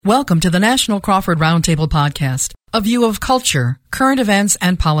Welcome to the National Crawford Roundtable podcast, a view of culture, current events,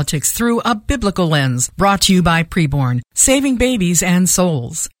 and politics through a biblical lens, brought to you by Preborn, saving babies and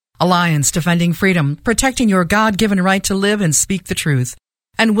souls. Alliance defending freedom, protecting your God-given right to live and speak the truth.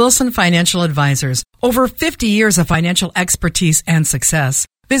 And Wilson Financial Advisors, over 50 years of financial expertise and success.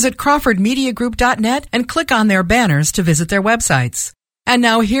 Visit crawfordmediagroup.net and click on their banners to visit their websites. And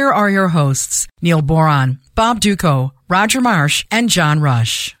now here are your hosts, Neil Boron, Bob Duco, Roger Marsh, and John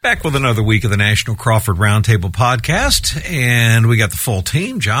Rush. Back with another week of the National Crawford Roundtable podcast, and we got the full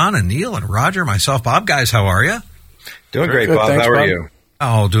team, John and Neil and Roger, myself, Bob. Guys, how are you? Doing great, Bob. Thanks, how are Bob. you?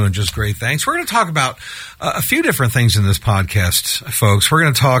 Oh, doing just great, thanks. We're going to talk about a few different things in this podcast, folks. We're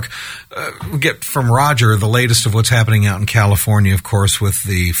going to talk, we get from Roger the latest of what's happening out in California, of course, with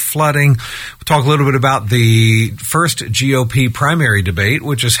the flooding. We'll talk a little bit about the first GOP primary debate,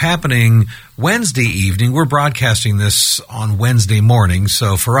 which is happening Wednesday evening. We're broadcasting this on Wednesday morning,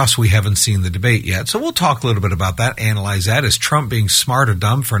 so for us, we haven't seen the debate yet. So we'll talk a little bit about that, analyze that. Is Trump being smart or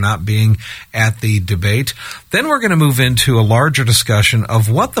dumb for not being at the debate? Then we're going to move into a larger discussion of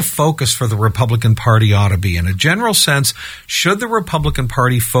what the focus for the Republican Party ought to be. In a general sense, should the Republican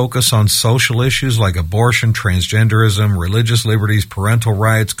Party focus on social issues like abortion, transgenderism, religious liberties, parental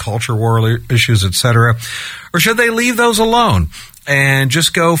rights, culture war issues, etc., or should they leave those alone and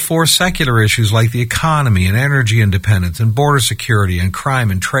just go for secular issues like the economy and energy independence and border security and crime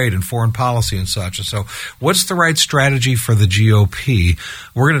and trade and foreign policy and such? And so what's the right strategy for the GOP?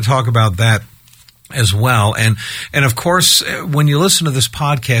 We're going to talk about that as well. And of course, when you listen to this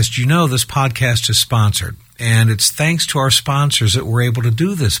podcast, you know this podcast is sponsored. And it's thanks to our sponsors that we're able to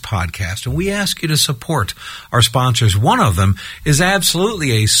do this podcast. And we ask you to support our sponsors. One of them is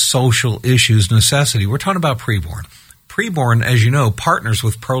absolutely a social issues necessity. We're talking about Preborn. Preborn, as you know, partners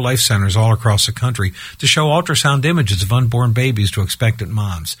with pro-life centers all across the country to show ultrasound images of unborn babies to expectant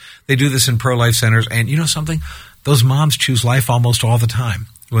moms. They do this in pro-life centers. And you know something? Those moms choose life almost all the time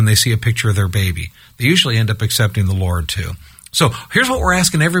when they see a picture of their baby. They usually end up accepting the Lord too. So here's what we're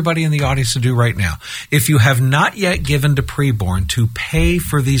asking everybody in the audience to do right now. If you have not yet given to Preborn to pay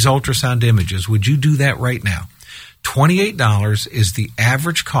for these ultrasound images, would you do that right now? $28 is the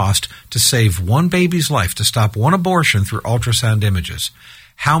average cost to save one baby's life, to stop one abortion through ultrasound images.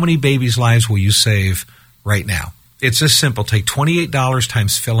 How many babies' lives will you save right now? It's this simple. Take $28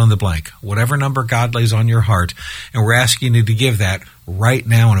 times fill in the blank, whatever number God lays on your heart, and we're asking you to give that right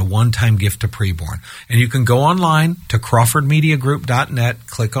now in a one-time gift to Preborn. And you can go online to crawfordmediagroup.net,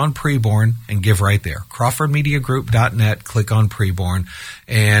 click on Preborn, and give right there. crawfordmediagroup.net, click on Preborn,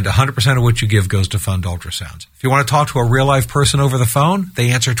 and 100% of what you give goes to fund ultrasounds. If you want to talk to a real-life person over the phone,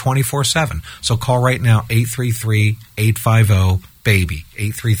 they answer 24/7. So call right now, 833-850 BABY,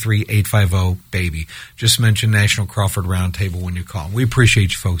 833-850-BABY. Just mention National Crawford Roundtable when you call. We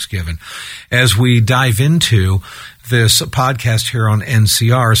appreciate you folks giving. As we dive into this podcast here on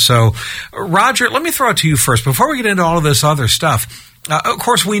NCR. So, Roger, let me throw it to you first. Before we get into all of this other stuff, of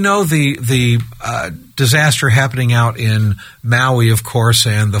course, we know the disaster happening out in Maui, of course,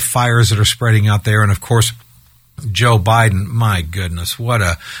 and the fires that are spreading out there. And, of course, Joe Biden, my goodness,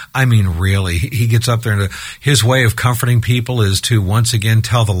 really, he gets up there and his way of comforting people is to once again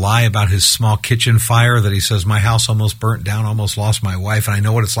tell the lie about his small kitchen fire that he says, my house almost burnt down, almost lost my wife, and I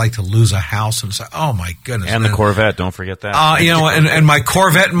know what it's like to lose a house. And it's like, oh my goodness. And the Corvette, don't forget that. And my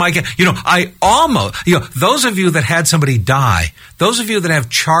Corvette and my, I almost, those of you that had somebody die, those of you that have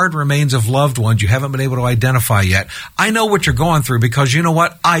charred remains of loved ones you haven't been able to identify yet, I know what you're going through because you know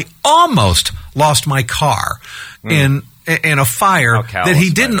what? I almost lost my car in a fire that he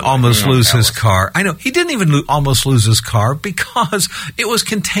didn't almost lose his car. I know. He didn't even almost lose his car because it was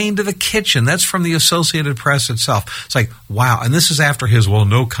contained to the kitchen. That's from the Associated Press itself. It's like, wow. And this is after his,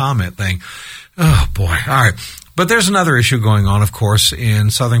 no comment thing. Oh, boy. All right. But there's another issue going on, of course,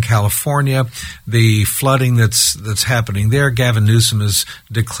 in Southern California, the flooding that's happening there. Gavin Newsom has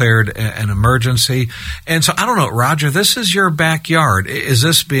declared an emergency. And so I don't know, Roger, this is your backyard. Is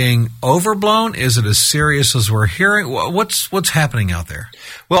this being overblown? Is it as serious as we're hearing? What's happening out there?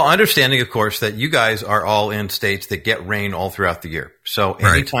 Well, understanding, of course, that you guys are all in states that get rain all throughout the year. So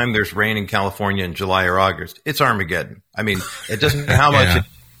anytime there's rain in California in July or August, it's Armageddon. I mean, it doesn't matter how much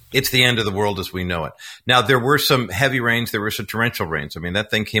it's the end of the world as we know it. Now, there were some heavy rains. There were some torrential rains. I mean, that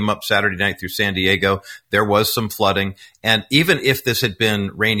thing came up Saturday night through San Diego. There was some flooding. And even if this had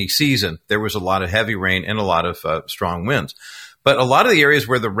been rainy season, there was a lot of heavy rain and a lot of strong winds. But a lot of the areas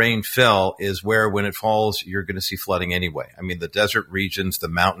where the rain fell is where, when it falls, you're going to see flooding anyway. I mean, the desert regions, the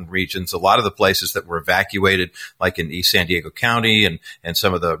mountain regions, a lot of the places that were evacuated, like in East San Diego County and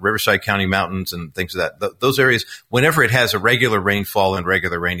some of the Riverside County mountains and things like that. Those areas, whenever it has a regular rainfall and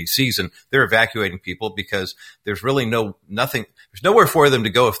regular rainy season, they're evacuating people because there's really nothing. There's nowhere for them to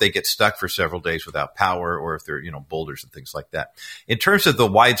go if they get stuck for several days without power, or if they're, boulders and things like that. In terms of the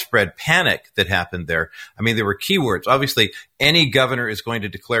widespread panic that happened there, I mean, there were keywords. Obviously, any governor is going to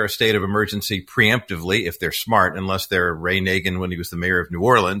declare a state of emergency preemptively if they're smart, unless they're Ray Nagin when he was the mayor of New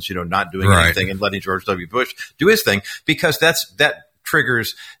Orleans, not doing anything and letting George W. Bush do his thing, because that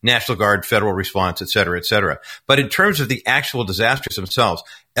triggers National Guard, federal response, et cetera, et cetera. But in terms of the actual disasters themselves,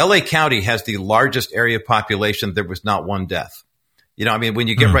 LA County has the largest area population. There was not one death. When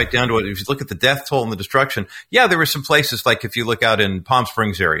you get right down to it, if you look at the death toll and the destruction, there were some places, like if you look out in Palm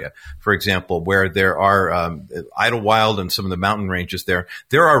Springs area, for example, where there are Idlewild and some of the mountain ranges there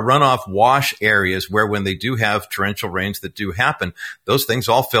are runoff wash areas where, when they do have torrential rains that do happen, those things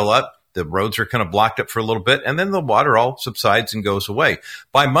all fill up. The roads are kind of blocked up for a little bit, and then the water all subsides and goes away.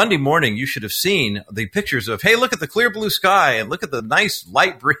 By Monday morning, you should have seen the pictures of, hey, look at the clear blue sky and look at the nice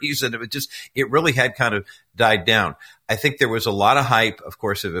light breeze. And it really had kind of died down. I think there was a lot of hype. Of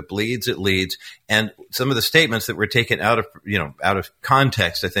course, if it bleeds, it leads. And some of the statements that were taken out of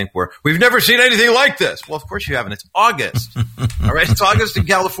context, I think, were, we've never seen anything like this. Well, of course you haven't. It's August. All right. It's August in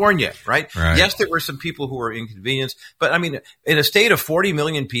California, right? Yes, there were some people who were inconvenienced, but I mean, in a state of 40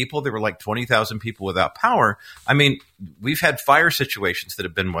 million people, there were like 20,000 people without power. I mean, we've had fire situations that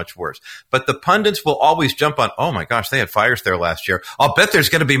have been much worse, but the pundits will always jump on, oh my gosh, they had fires there last year. I'll bet there's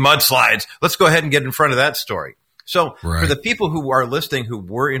going to be mudslides. Let's go ahead and get in front of that story. So for the people who are listening who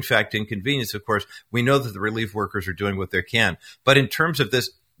were in fact inconvenienced, of course, we know that the relief workers are doing what they can. But in terms of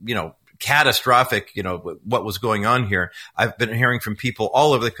this, catastrophic, what was going on here, I've been hearing from people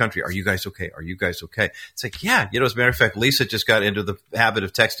all over the country, are you guys okay? Are you guys okay? It's like, yeah, as a matter of fact, Lisa just got into the habit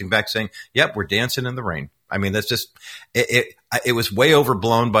of texting back saying, yep, we're dancing in the rain. I mean, that's just, it was way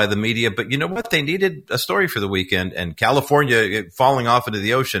overblown by the media, but you know what? They needed a story for the weekend, and California falling off into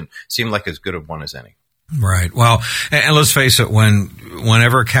the ocean seemed like as good a one as any. Right. Well, and let's face it,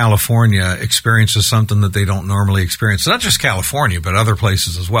 whenever California experiences something that they don't normally experience, not just California, but other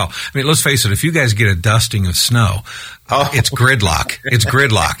places as well. I mean, let's face it, if you guys get a dusting of snow, it's gridlock. It's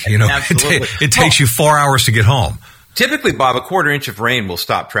gridlock. It takes you 4 hours to get home. Typically, Bob, a quarter inch of rain will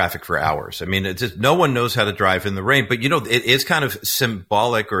stop traffic for hours. I mean, it's just, no one knows how to drive in the rain. But, it is kind of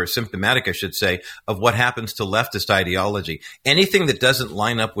symbolic, or symptomatic, I should say, of what happens to leftist ideology. Anything that doesn't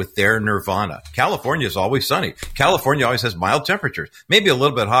line up with their nirvana. California is always sunny. California always has mild temperatures, maybe a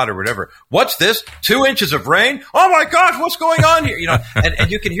little bit hot or whatever. What's this? 2 inches of rain? Oh, my gosh, what's going on here? And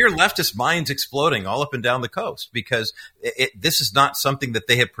you can hear leftist minds exploding all up and down the coast, because this is not something that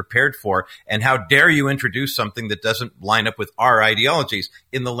they have prepared for. And how dare you introduce something that doesn't line up with our ideologies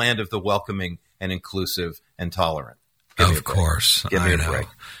in the land of the welcoming and inclusive and tolerant. Of course. Give me a break.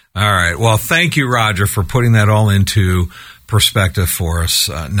 All right. Well, thank you, Roger, for putting that all into perspective for us,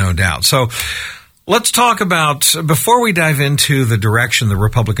 no doubt. So let's talk about, before we dive into the direction the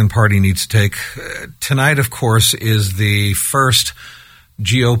Republican Party needs to take, tonight, of course, is the first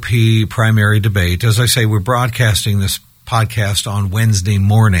GOP primary debate. As I say, we're broadcasting this podcast on Wednesday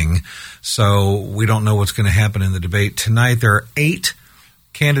morning, so we don't know what's going to happen in the debate tonight. There are 8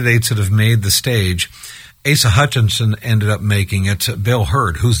 candidates that have made the stage. Asa Hutchinson ended up making it. Bill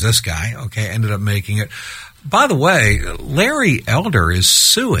Hurd, who's this guy? Okay, ended up making it. By the way, Larry Elder is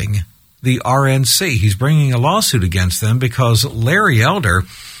suing the RNC. He's bringing a lawsuit against them because Larry Elder,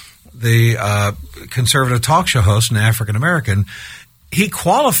 the conservative talk show host and African-American, he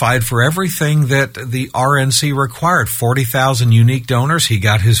qualified for everything that the RNC required. 40,000 unique donors. He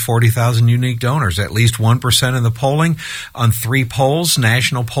got his 40,000 unique donors. At least 1% in the polling. On 3 polls,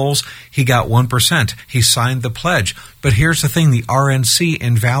 national polls, he got 1%. He signed the pledge. But here's the thing. The RNC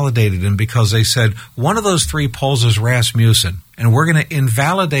invalidated him because they said one of those 3 polls is Rasmussen. And we're going to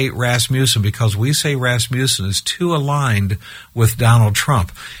invalidate Rasmussen because we say Rasmussen is too aligned with Donald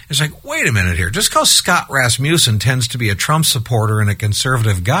Trump. It's like, wait a minute here. Just because Scott Rasmussen tends to be a Trump supporter and a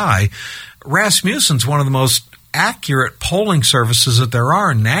conservative guy, Rasmussen's one of the most accurate polling services that there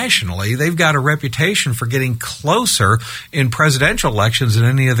are nationally. They've got a reputation for getting closer in presidential elections than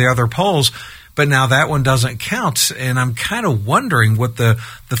any of the other polls. But now that one doesn't count, and I'm kind of wondering what the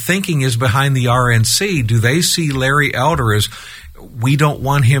thinking is behind the RNC. Do they see Larry Elder as, we don't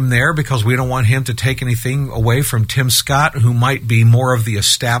want him there because we don't want him to take anything away from Tim Scott, who might be more of the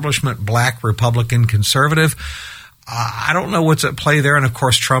establishment black Republican conservative? I don't know what's at play there. And, of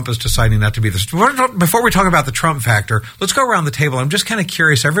course, Trump is deciding not to be this. Before we talk about the Trump factor, let's go around the table. I'm just kind of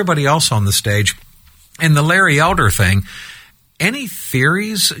curious, everybody else on the stage, and the Larry Elder thing, any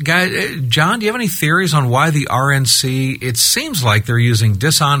theories, guys? John, do you have any theories on why the RNC, it seems like they're using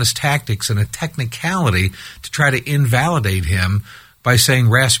dishonest tactics and a technicality to try to invalidate him by saying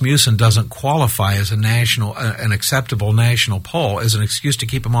Rasmussen doesn't qualify as an acceptable national poll as an excuse to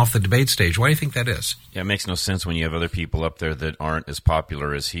keep him off the debate stage? Why do you think that is? Yeah, it makes no sense when you have other people up there that aren't as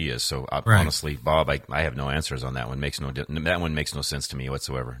popular as he is. So honestly, Bob, I have no answers on that one. That one makes no sense to me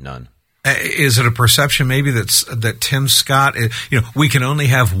whatsoever. None. Is it a perception maybe that Tim Scott, we can only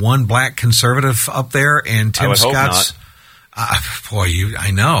have one black conservative up there, and Tim Scott's,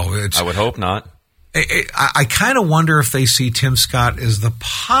 I know. I would hope not. I kind of wonder if they see Tim Scott as the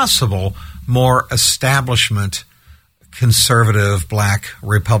possible more establishment conservative black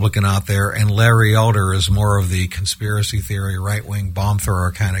Republican out there, and Larry Elder is more of the conspiracy theory, right-wing bomb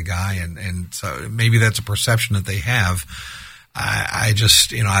thrower kind of guy, and so maybe that's a perception that they have. I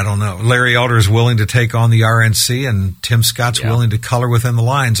just, I don't know. Larry Elder is willing to take on the RNC, and Tim Scott's willing to color within the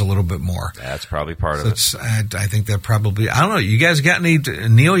lines a little bit more. That's probably part of it. I think that probably, I don't know. You guys got any,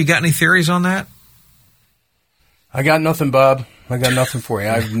 Neil, you got any theories on that? I got nothing, Bob. I got nothing for you.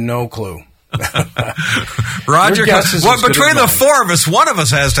 I have no clue. Roger, between the four of us, one of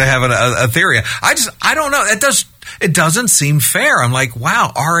us has to have a theory. I don't know. It doesn't seem fair. I'm like,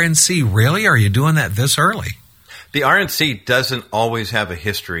 wow, RNC, really? Are you doing that this early? The RNC doesn't always have a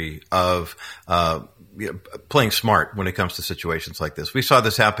history of playing smart when it comes to situations like this. We saw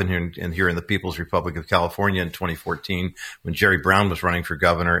this happen here in the People's Republic of California in 2014 when Jerry Brown was running for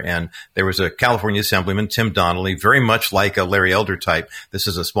governor, and there was a California assemblyman, Tim Donnelly, very much like a Larry Elder type. This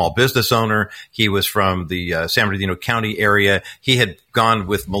is a small business owner. He was from the San Bernardino County area. He had gone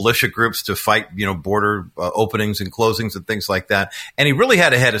with militia groups to fight, border openings and closings and things like that. And he really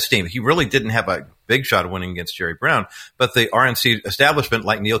had a head of steam. He really didn't have a big shot of winning against Jerry Brown, but the RNC establishment,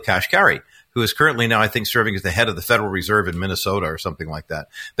 like Neil Kashkari, who is currently now, I think, serving as the head of the Federal Reserve in Minnesota or something like that.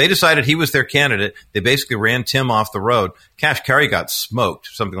 They decided he was their candidate. They basically ran Tim off the road. Kashkari got smoked,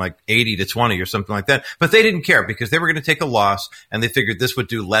 something like 80-20 or something like that. But they didn't care because they were going to take a loss, and they figured this would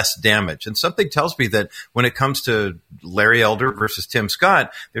do less damage. And something tells me that when it comes to Larry Elder versus Tim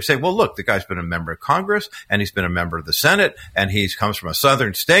Scott, they're saying, well, look, the guy's been a member of Congress, and he's been a member of the Senate, and he comes from a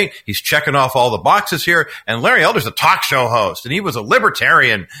southern state. He's checking off all the boxes here. And Larry Elder's a talk show host, and he was a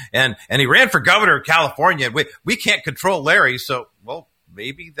libertarian, and he ran for governor of California. We can't control Larry, so, well,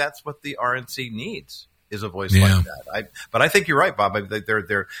 maybe that's what the RNC needs, is a voice like that. But I think you're right, Bob.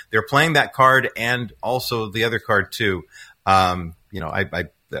 They're playing that card and also the other card too. I'll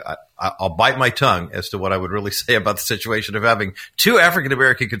bite my tongue as to what I would really say about the situation of having two African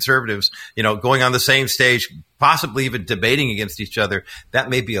American conservatives, going on the same stage, possibly even debating against each other. That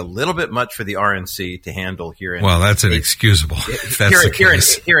may be a little bit much for the RNC to handle here. That's inexcusable. Here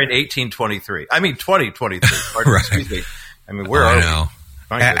in 1823. I mean, 2023. Pardon, right. Excuse me. I mean, where are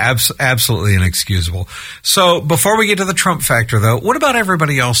we? Absolutely inexcusable. So before we get to the Trump factor, though, what about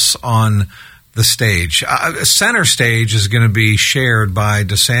everybody else on the stage? Center stage is going to be shared by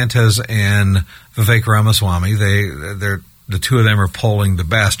DeSantis and Vivek Ramaswamy. They're the two of them are polling the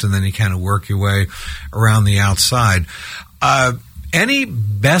best, and then you kind of work your way around the outside. Any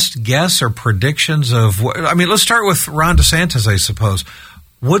best guess or predictions of what? I mean, let's start with Ron DeSantis, I suppose.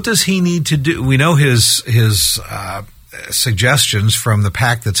 What does he need to do? We know his suggestions from the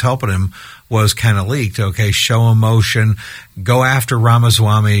PAC that's helping him was kind of leaked. Okay, show emotion, go after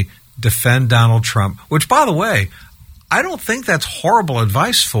Ramaswamy, defend Donald Trump, which, by the way, I don't think that's horrible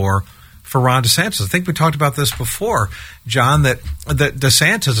advice for Ron DeSantis. I think we talked about this before, John, that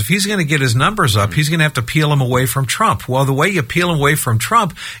DeSantis, if he's going to get his numbers up, he's going to have to peel him away from Trump. Well, the way you peel him away from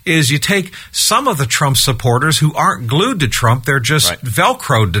Trump is you take some of the Trump supporters who aren't glued to Trump, they're just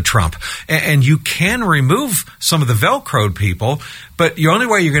Velcroed to Trump. And you can remove some of the Velcroed people, but the only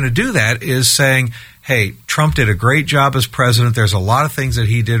way you're going to do that is saying, hey, Trump did a great job as president. There's a lot of things that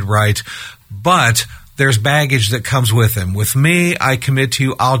he did right, but there's baggage that comes with him. With me, I commit to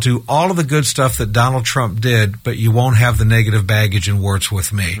you, I'll do all of the good stuff that Donald Trump did, but you won't have the negative baggage and warts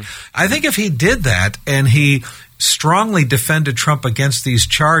with me. I think if he did that and he strongly defended Trump against these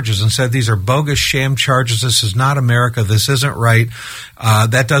charges and said these are bogus sham charges, this is not America, this isn't right,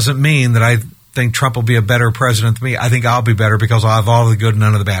 that doesn't mean that I think Trump will be a better president than me. I think I'll be better because I'll have all the good and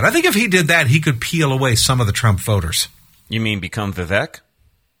none of the bad. I think if he did that, he could peel away some of the Trump voters. You mean become Vivek?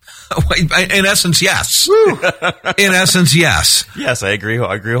 In essence, yes. In essence, yes. Yes, I agree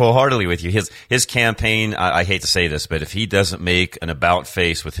wholeheartedly with you. His campaign, I hate to say this, but if he doesn't make an about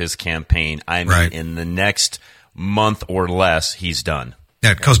face with his campaign, I mean, in the next month or less, he's done.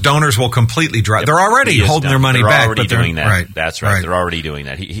 Yeah, because donors will completely dry. They're already holding their money back. Already but they're doing that. Right, That's right. Right. They're already doing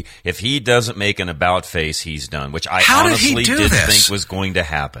that. If he doesn't make an about face, he's done, which I How honestly did he do didn't this? think was going to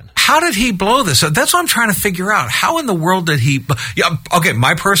happen. How did he blow this? That's what I'm trying to figure out. How in the world did he? Yeah, okay,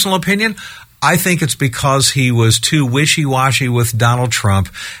 my personal opinion, I think it's because he was too wishy-washy with Donald Trump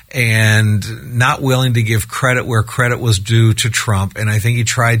and not willing to give credit where credit was due to Trump. And I think he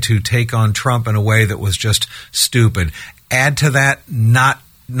tried to take on Trump in a way that was just stupid. Add to that, not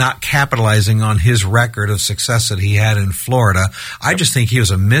capitalizing on his record of success that he had in Florida. I just think he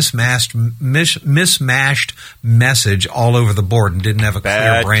was a mismatched message all over the board and didn't have a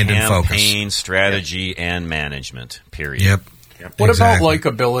clear brand and focus. Bad campaign strategy and management, period. Yep. What Exactly.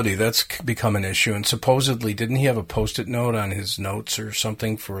 about likability? That's become an issue. And supposedly, didn't he have a Post-it note on his notes or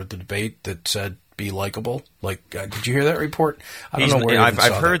something for the debate that said, be likable? Like, did you hear that report? I don't know where I've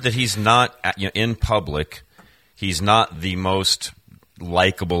heard that he's not, in public, he's not the most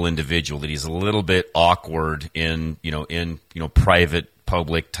likable individual, that he's a little bit awkward in private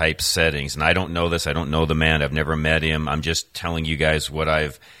public type settings. And I don't know this. I don't know the man. I've never met him. I'm just telling you guys what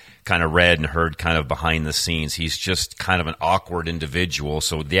I've kind of read and heard kind of behind the scenes. He's just kind of an awkward individual.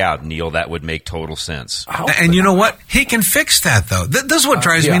 So yeah, Neil, that would make total sense. And you know what? He can fix that, though. This is what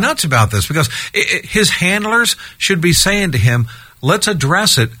drives me nuts about this, because his handlers should be saying to him, let's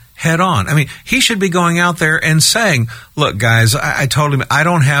address it head on. I mean, he should be going out there and saying, look, guys, I told him I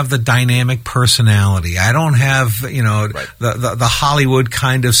don't have the dynamic personality. I don't have, the Hollywood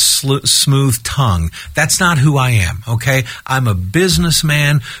kind of smooth tongue. That's not who I am, okay? I'm a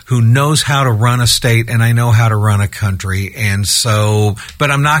businessman who knows how to run a state, and I know how to run a country. And so,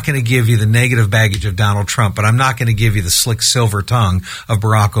 but I'm not going to give you the negative baggage of Donald Trump, but I'm not going to give you the slick silver tongue of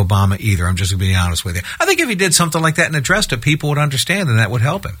Barack Obama either. I'm just going to be honest with you. I think if he did something like that and addressed it, people would understand, and that would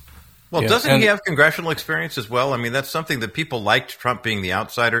help him. Well, doesn't he have congressional experience as well? I mean, that's something that people liked Trump being the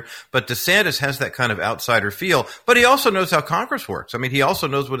outsider, but DeSantis has that kind of outsider feel, but he also knows how Congress works. I mean, he also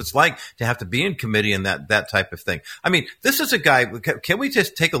knows what it's like to have to be in committee and that type of thing. I mean, this is a guy, can we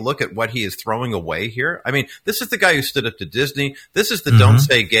just take a look at what he is throwing away here? I mean, this is the guy who stood up to Disney. This is the Don't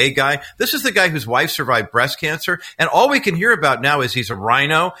Say Gay guy. This is the guy whose wife survived breast cancer. And all we can hear about now is he's a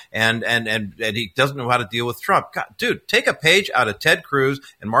rhino and he doesn't know how to deal with Trump. God, dude, take a page out of Ted Cruz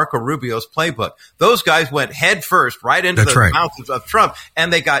and Marco Rubio's playbook. Those guys went head first right into mouth of Trump,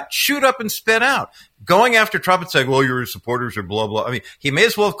 and they got chewed up and spit out. Going after Trump and saying, well, your supporters are blah, blah. I mean, he may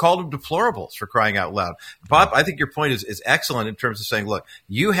as well have called them deplorables, for crying out loud. Bob, I think your point is excellent in terms of saying, look,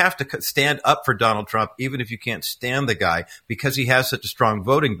 you have to stand up for Donald Trump, even if you can't stand the guy, because he has such a strong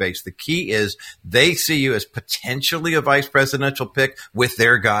voting base. The key is they see you as potentially a vice presidential pick with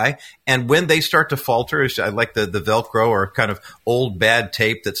their guy. And when they start to falter, I like the Velcro or kind of old bad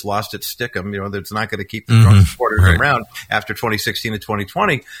tape that's lost its stickum, that's not going to keep the Trump supporters around after 2016 and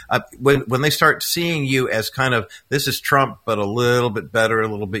 2020. When they start seeing you as kind of, this is Trump, but a little bit better, a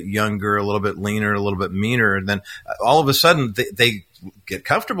little bit younger, a little bit leaner, a little bit meaner. And then all of a sudden they get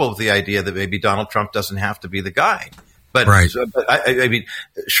comfortable with the idea that maybe Donald Trump doesn't have to be the guy. But, but I mean,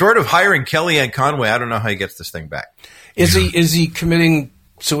 short of hiring Kellyanne Conway, I don't know how he gets this thing back. Is he committing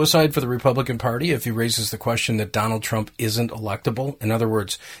suicide for the Republican Party if he raises the question that Donald Trump isn't electable? In other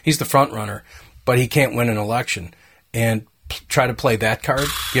words, he's the front runner, but he can't win an election. And try to play that card,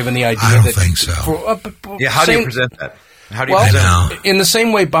 given the idea I don't that think so. How do you present that? How do you present it? In the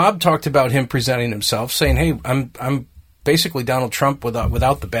same way Bob talked about him presenting himself, saying, "Hey, I'm basically Donald Trump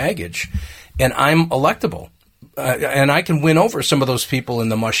without the baggage, and I'm electable." And I can win over some of those people in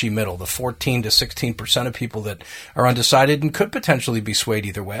the mushy middle, the 14 to 16% of people that are undecided and could potentially be swayed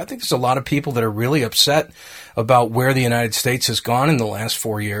either way. I think there's a lot of people that are really upset about where the United States has gone in the last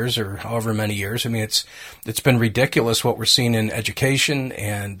 4 years or however many years. I mean, it's been ridiculous what we're seeing in education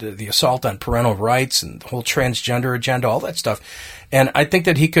and the assault on parental rights and the whole transgender agenda, all that stuff. And I think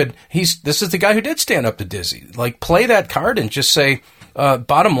that this is the guy who did stand up to Disney. Like, play that card and just say,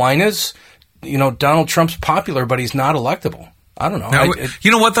 bottom line is, Donald Trump's popular, but he's not electable. I don't know. Now, you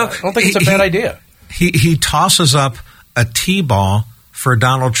know what, though? I don't think it's a bad idea. He tosses up a T-ball for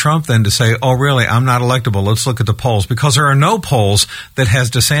Donald Trump then to say, oh, really, I'm not electable. Let's look at the polls. Because there are no polls that has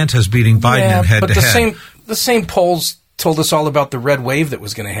DeSantis beating Biden in head-to-head. The same polls told us all about the red wave that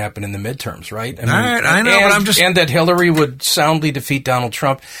was going to happen in the midterms, right? I know, but I'm just... And that Hillary would soundly defeat Donald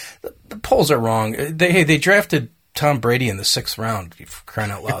Trump. The polls are wrong. They drafted Tom Brady in the 6th round, for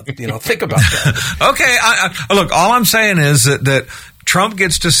crying out loud. Think about that. Okay, look, all I'm saying is that Trump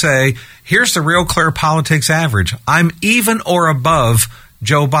gets to say, here's the real clear politics average. I'm even or above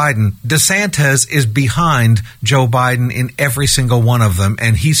Joe Biden. DeSantis is behind Joe Biden in every single one of them,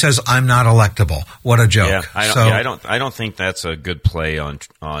 and he says, I'm not electable. What a joke. Yeah, I don't think that's a good play on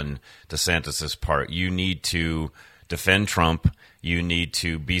DeSantis' part. You need to defend Trump. You need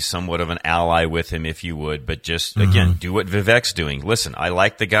to be somewhat of an ally with him if you would, but just, again, do what Vivek's doing. Listen, I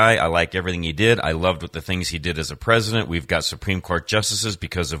like the guy. I like everything he did. I loved what the things he did as a president. We've got Supreme Court justices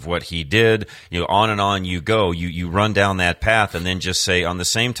because of what he did. On and on you go. You run down that path and then just say, on the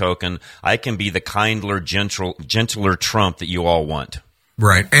same token, I can be the kindler, gentler Trump that you all want.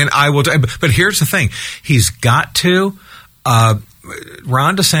 Right. And I will, but here's the thing. He's got to,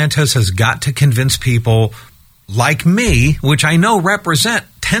 Ron DeSantis has got to convince people like me, which I know represent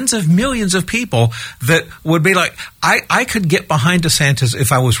tens of millions of people, that would be like, I could get behind DeSantis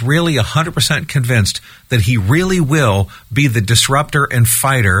if I was really 100% convinced that he really will be the disruptor and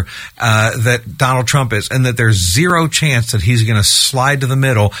fighter that Donald Trump is, and that there's zero chance that he's going to slide to the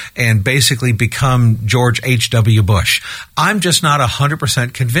middle and basically become George H.W. Bush. I'm just not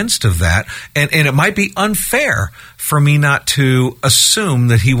 100% convinced of that, and it might be unfair for me not to assume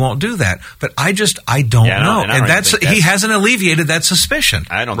that he won't do that. But I don't know. And he hasn't alleviated that suspicion.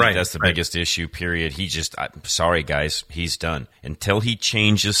 I don't think that's the biggest issue, period. I'm sorry, guys, he's done. Until he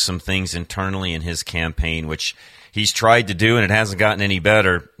changes some things internally in his campaign, which he's tried to do and it hasn't gotten any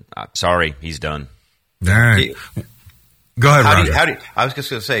better, sorry, he's done. All right. Go ahead, Roger. I was just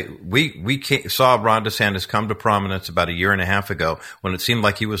going to say, we saw Ron DeSantis come to prominence about a year and a half ago when it seemed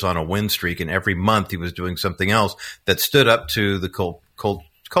like he was on a win streak, and every month he was doing something else that stood up to the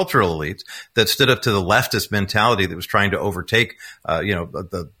cultural elites, that stood up to the leftist mentality that was trying to overtake,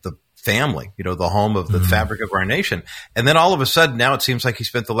 the family, the home of the fabric of our nation. And then all of a sudden, now it seems like he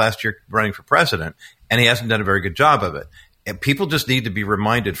spent the last year running for president, and he hasn't done a very good job of it. And people just need to be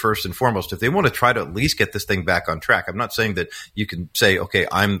reminded, first and foremost, if they want to try to at least get this thing back on track. I'm not saying that you can say, okay,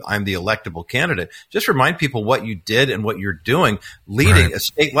 I'm the electable candidate. Just remind people what you did and what you're doing, leading a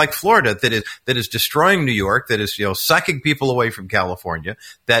state like Florida that is destroying New York, that is, sucking people away from California.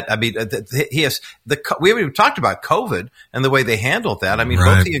 We haven't even talked about COVID and the way they handled that. I mean,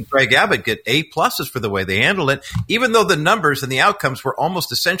 both he and Greg Abbott get A+ for the way they handled it, even though the numbers and the outcomes were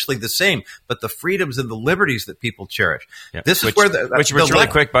almost essentially the same, but the freedoms and the liberties that people cherish. Yeah. Which really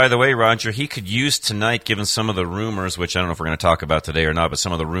quick, by the way, Roger, he could use tonight, given some of the rumors, which I don't know if we're going to talk about today or not, but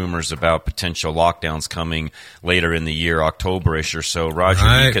some of the rumors about potential lockdowns coming later in the year, October-ish or so. Roger,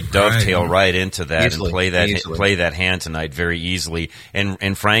 he could dovetail right into that easily, and play that hand tonight very easily.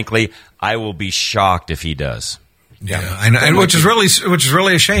 And frankly, I will be shocked if he does. Yeah, and which is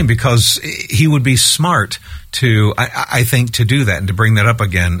really a shame, because he would be smart to, I think, to do that and to bring that up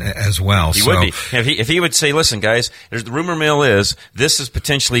again as well. He would be. If he would say, listen, guys, the rumor mill is this is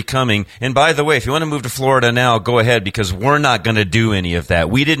potentially coming. And by the way, if you want to move to Florida now, go ahead, because we're not going to do any of that.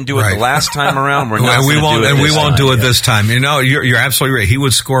 We didn't do it the last time around. We're not going to do it and we won't do it this time. You're absolutely right. He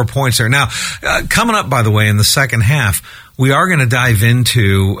would score points there. Now, coming up, by the way, in the second half, we are going to dive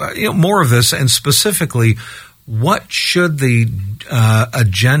into more of this, and specifically, what should the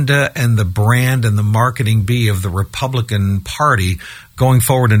agenda and the brand and the marketing be of the Republican Party going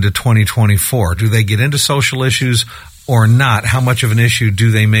forward into 2024? Do they get into social issues or not? How much of an issue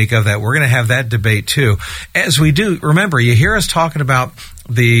do they make of that? We're going to have that debate too. As we do, remember, you hear us talking about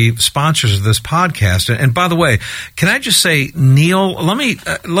the sponsors of this podcast. And by the way, can I just say, Neil, let me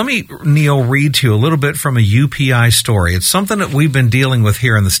Neil, read to you a little bit from a UPI story. It's something that we've been dealing with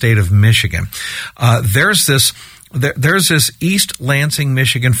here in the state of Michigan. There's this East Lansing,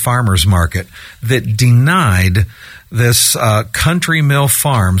 Michigan farmers market that denied this Country Mill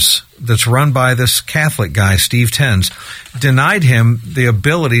Farms that's run by this Catholic guy, Steve Tens, denied him the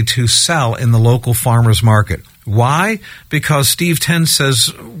ability to sell in the local farmers market. Why? Because Steve Tens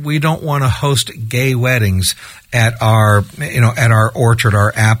says we don't want to host gay weddings at our orchard,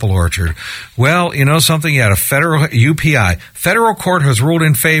 our apple orchard. Well, something, a federal UPI. Federal court has ruled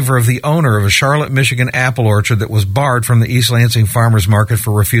in favor of the owner of a Charlotte, Michigan apple orchard that was barred from the East Lansing farmers market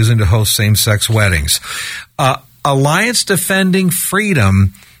for refusing to host same-sex weddings. Alliance Defending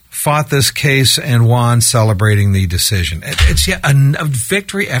Freedom fought this case and won, celebrating the decision. It's yet a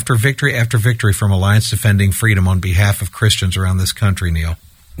victory after victory after victory from Alliance Defending Freedom on behalf of Christians around this country, Neil.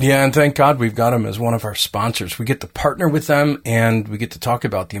 Yeah, and thank God we've got them as one of our sponsors. We get to partner with them, and we get to talk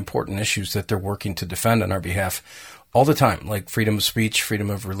about the important issues that they're working to defend on our behalf all the time, like freedom of speech, freedom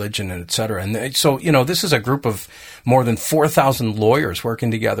of religion, and et cetera. And so, this is a group of more than 4,000 lawyers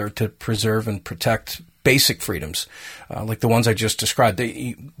working together to preserve and protect basic freedoms, like the ones I just described.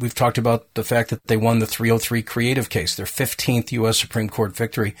 We've talked about the fact that they won the 303 creative case, their 15th U.S. Supreme Court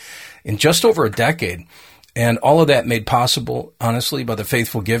victory in just over a decade. And all of that made possible, honestly, by the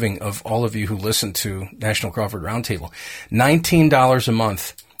faithful giving of all of you who listen to National Crawford Roundtable. $19 a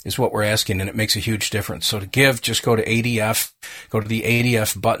month is what we're asking, and it makes a huge difference. So to give, just go to ADF, go to the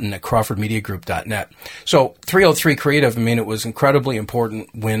ADF button at crawfordmediagroup.net. So 303 Creative, I mean, it was incredibly important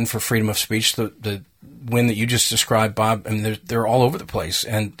win for freedom of speech. The win that you just described, Bob, I mean, they're all over the place,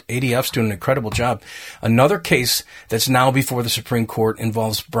 and ADF's doing an incredible job. Another case that's now before the Supreme Court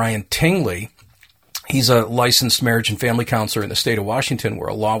involves Brian Tingley. He's a licensed marriage and family counselor in the state of Washington, where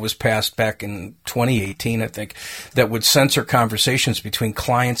a law was passed back in 2018, I think, that would censor conversations between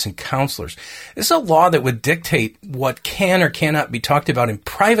clients and counselors. This is a law that would dictate what can or cannot be talked about in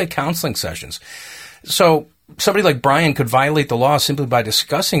private counseling sessions. So somebody like Brian could violate the law simply by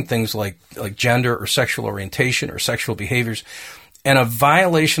discussing things like gender or sexual orientation or sexual behaviors. And a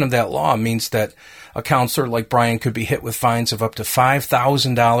violation of that law means that a counselor like Brian could be hit with fines of up to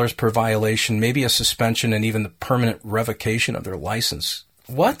 $5,000 per violation, maybe a suspension, and even the permanent revocation of their license.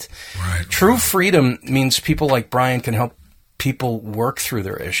 What? Right. True freedom means people like Brian can help people work through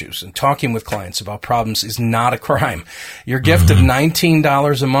their issues, and talking with clients about problems is not a crime. Your gift of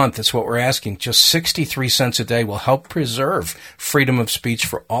 $19 a month, that's what we're asking, just 63 cents a day, will help preserve freedom of speech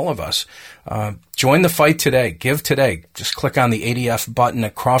for all of us. Join the fight today. Give today. Just click on the ADF button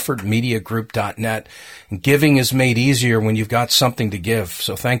at crawfordmediagroup.net. And giving is made easier when you've got something to give.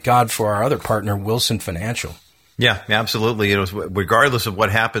 So thank God for our other partner, Wilson Financial. Yeah, absolutely. Regardless of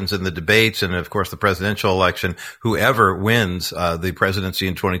what happens in the debates and, of course, the presidential election, whoever wins the presidency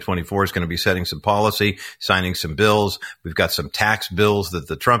in 2024 is going to be setting some policy, signing some bills. We've got some tax bills that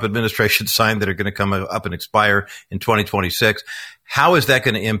the Trump administration signed that are going to come up and expire in 2026. How is that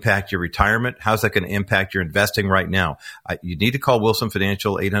going to impact your retirement? How's that going to impact your investing right now? You need to call Wilson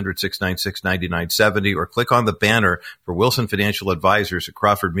Financial, 800-696-9970, or click on the banner for Wilson Financial Advisors at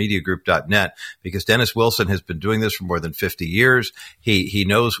crawfordmediagroup.net, because Dennis Wilson has been doing this for more than 50 years. He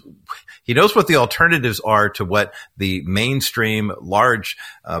knows what the alternatives are to what the mainstream large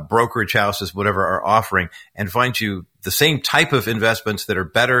brokerage houses, whatever, are offering, and finds you the same type of investments that are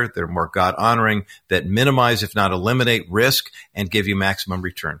better, that are more God-honoring, that minimize, if not eliminate, risk and give you maximum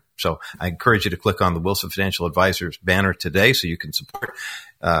return. So I encourage you to click on the Wilson Financial Advisors banner today so you can support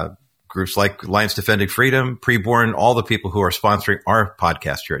groups like Alliance Defending Freedom, Preborn, all the people who are sponsoring our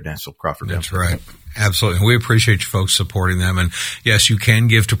podcast here at National Crawford. That's right. Absolutely. We appreciate you folks supporting them. And yes, you can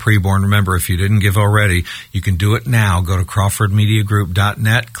give to Preborn. Remember, if you didn't give already, you can do it now. Go to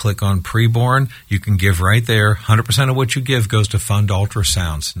crawfordmediagroup.net, click on Preborn. You can give right there. 100% of what you give goes to fund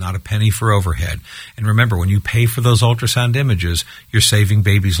ultrasounds, not a penny for overhead. And remember, when you pay for those ultrasound images, you're saving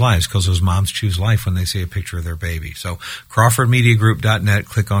babies' lives, because those moms choose life when they see a picture of their baby. So crawfordmediagroup.net,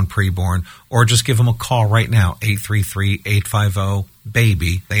 click on Preborn, or just give them a call right now,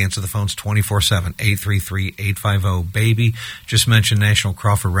 833-850-BABY. They answer the phones 24/7, 833-850-BABY. Just mention National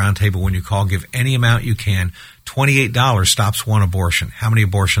Crawford Roundtable when you call. Give any amount you can. $28 stops one abortion. How many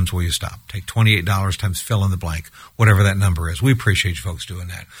abortions will you stop? Take $28 times fill in the blank, whatever that number is. We appreciate you folks doing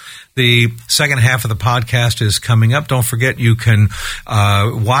that. The second half of the podcast is coming up. Don't forget, you can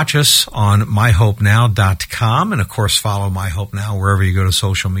watch us on myhopenow.com, and, of course, follow My Hope Now wherever you go to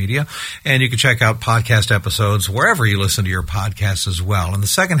social media. And you can check out podcast episodes wherever you listen to your podcasts as well. And the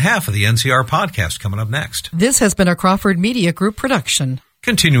second half of the NCR podcast coming up next. This has been a Crawford Media Group production.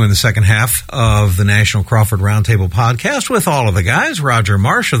 Continuing the second half of the National Crawford Roundtable podcast with all of the guys, Roger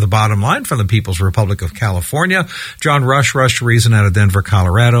Marsh of The Bottom Line from the People's Republic of California, John Rush to Reason out of Denver,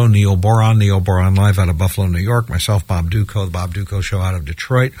 Colorado, Neil Boron Live out of Buffalo, New York, myself, Bob Duco, The Bob Duco Show out of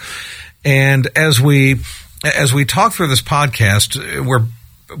Detroit. And as we talk through this podcast,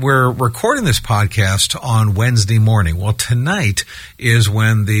 we're recording this podcast on Wednesday morning. Well, tonight is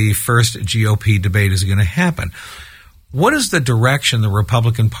when the first GOP debate is going to happen. What is the direction the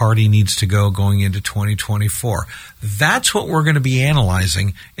Republican Party needs to go going into 2024? That's what we're going to be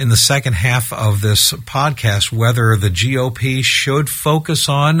analyzing in the second half of this podcast, whether the GOP should focus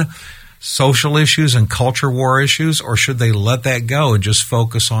on social issues and culture war issues, or should they let that go and just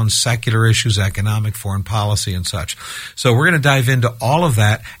focus on secular issues, economic, foreign policy, and such. So we're going to dive into all of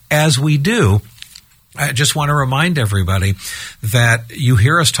that. As we do, I just want to remind everybody that you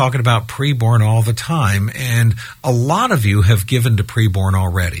hear us talking about Preborn all the time, and a lot of you have given to Preborn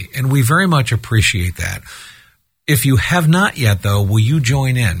already, and we very much appreciate that. If you have not yet, though, will you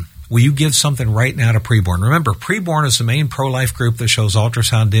join in? Will you give something right now to Preborn? Remember, Preborn is the main pro-life group that shows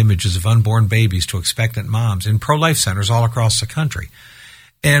ultrasound images of unborn babies to expectant moms in pro-life centers all across the country.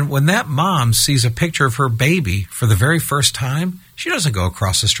 And when that mom sees a picture of her baby for the very first time, she doesn't go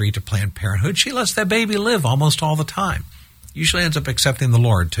across the street to Planned Parenthood. She lets that baby live almost all the time. usually ends up accepting the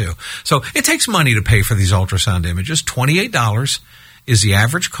Lord too. So it takes money to pay for these ultrasound images. $28 is the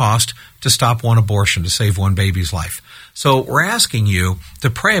average cost to stop one abortion, to save one baby's life. So we're asking you to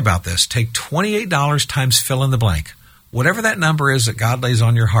pray about this. Take $28 times fill in the blank. Whatever that number is that God lays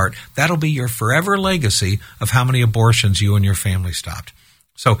on your heart, that'll be your forever legacy of how many abortions you and your family stopped.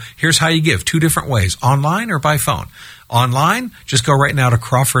 So here's how you give. 2 different ways, online or by phone. Online, just go right now to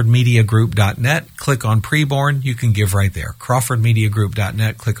crawfordmediagroup.net, click on preborn. You can give right there.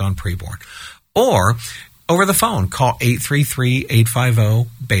 crawfordmediagroup.net, click on preborn. Or over the phone, call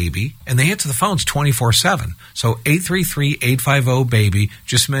 833-850-BABY, and they answer the phones 24/7. So 833-850-BABY,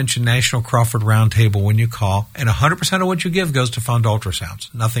 just mention National Crawford Roundtable when you call, and 100% of what you give goes to fund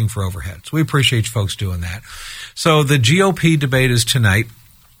ultrasounds, nothing for overheads. We appreciate you folks doing that. So the GOP debate is tonight.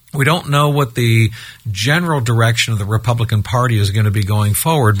 We don't know what the general direction of the Republican Party is going to be going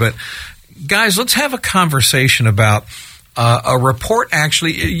forward, but guys, let's have a conversation about a report.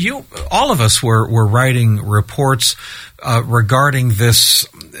 Actually, all of us were writing reports regarding this.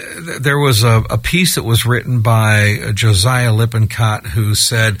 There was a piece that was written by Josiah Lippincott, who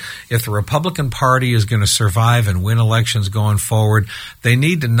said if the Republican Party is going to survive and win elections going forward, they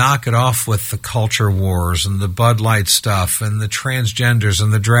need to knock it off with the culture wars and the Bud Light stuff and the transgenders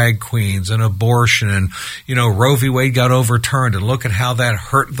and the drag queens and abortion and, Roe v. Wade got overturned, and look at how that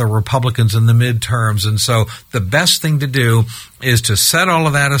hurt the Republicans in the midterms. And so the best thing to do is to set all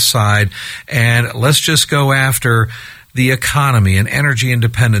of that aside and let's just go after the economy and energy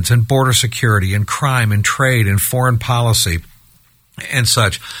independence and border security and crime and trade and foreign policy and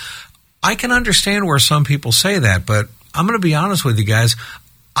such. I can understand where some people say that, but I'm going to be honest with you guys.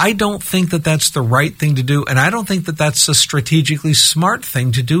 I don't think that that's the right thing to do, and I don't think that that's a strategically smart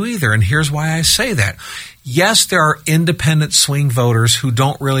thing to do either, and here's why I say that. Yes, there are independent swing voters who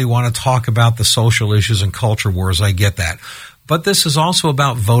don't really want to talk about the social issues and culture wars. I get that. But this is also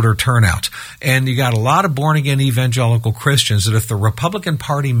about voter turnout. And you got a lot of born-again evangelical Christians that if the Republican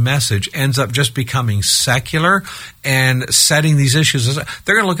Party message ends up just becoming secular and setting these issues,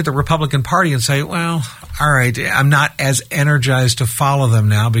 they're going to look at the Republican Party and say, well, all right, I'm not as energized to follow them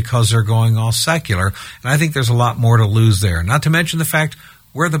now because they're going all secular. And I think there's a lot more to lose there. Not to mention the fact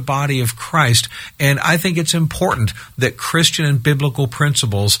we're the body of Christ. And I think it's important that Christian and biblical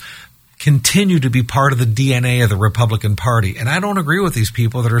principles continue to be part of the DNA of the Republican Party. And I don't agree with these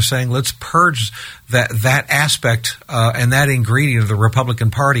people that are saying let's purge that aspect and that ingredient of the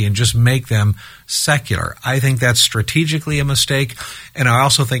Republican Party and just make them secular. I think that's strategically a mistake. And I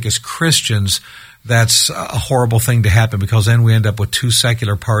also think as Christians, that's a horrible thing to happen because then we end up with 2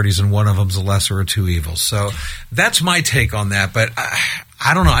 secular parties and one of them's the lesser of 2 evils. So that's my take on that. But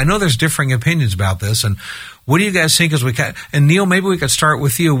I don't know. I know there's differing opinions about this. And what do you guys think as we can? And Neil, maybe we could start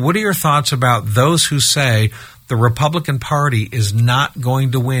with you. What are your thoughts about those who say the Republican Party is not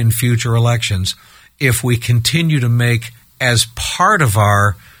going to win future elections if we continue to make as part of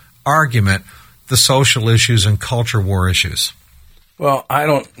our argument the social issues and culture war issues? Well, I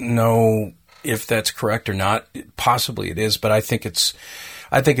don't know if that's correct or not. Possibly it is, but I think it's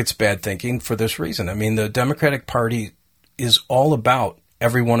bad thinking for this reason. I mean, the Democratic Party is all about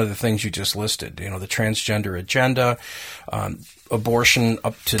every one of the things you just listed, the transgender agenda, abortion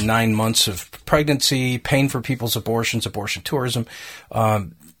up to 9 months of pregnancy, paying for people's abortions, abortion tourism,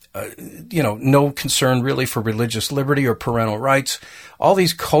 no concern really for religious liberty or parental rights. All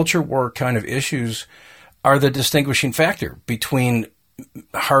these culture war kind of issues are the distinguishing factor between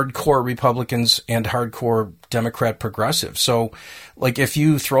hardcore Republicans and hardcore Democrat progressives. So, if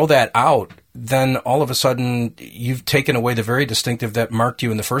you throw that out, then all of a sudden you've taken away the very distinctive that marked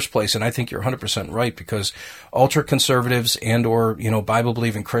you in the first place. And I think you're 100% right, because ultra-conservatives and or,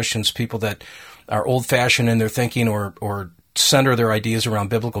 Bible-believing Christians, people that are old-fashioned in their thinking or center their ideas around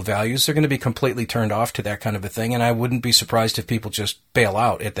biblical values, they're going to be completely turned off to that kind of a thing. And I wouldn't be surprised if people just bail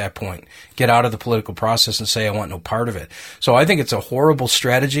out at that point, get out of the political process and say, I want no part of it. So I think it's a horrible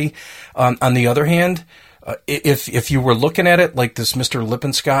strategy. On the other hand, if you were looking at it like this Mr.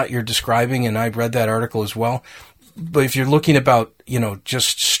 Lippincott you're describing, and I read that article as well, but if you're looking about,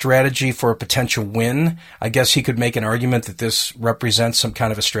 just strategy for a potential win, I guess he could make an argument that this represents some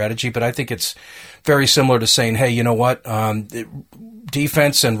kind of a strategy. But I think it's very similar to saying, hey, you know what?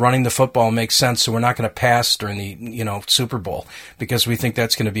 Defense and running the football makes sense, so we're not going to pass during the, Super Bowl because we think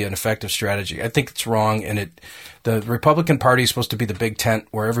that's going to be an effective strategy. I think it's wrong, and the Republican Party is supposed to be the big tent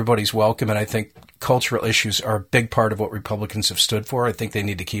where everybody's welcome, and I think cultural issues are a big part of what Republicans have stood for. I think they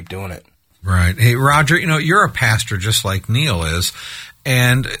need to keep doing it. Right. Hey, Roger, you're a pastor just like Neil is,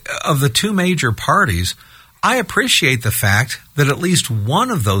 and of the 2 major parties, I appreciate the fact that at least one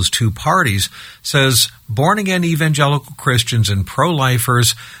of those two parties says born-again evangelical Christians and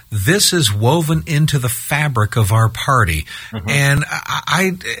pro-lifers, this is woven into the fabric of our party. Mm-hmm.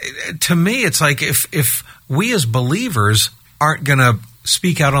 And to me, it's like if we as believers aren't going to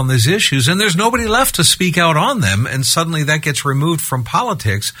speak out on these issues, and there's nobody left to speak out on them, and suddenly that gets removed from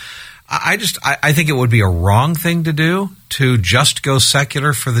politics, I think it would be a wrong thing to do to just go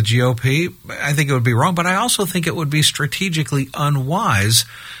secular for the GOP. I think it would be wrong, but I also think it would be strategically unwise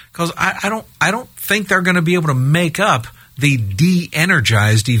because I don't think they're going to be able to make up the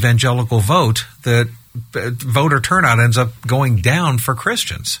de-energized evangelical vote that voter turnout ends up going down for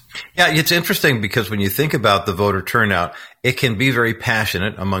Christians. Yeah, it's interesting because when you think about the voter turnout, it can be very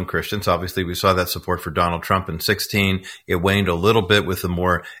passionate among Christians. Obviously, we saw that support for Donald Trump in 2016. It waned a little bit with the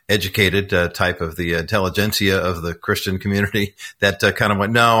more educated type of the intelligentsia of the Christian community that kind of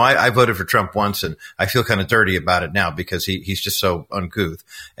went, no, I voted for Trump once and I feel kind of dirty about it now because he's just so uncouth.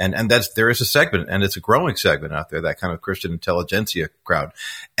 And there is a segment, and it's a growing segment out there, that kind of Christian intelligentsia crowd.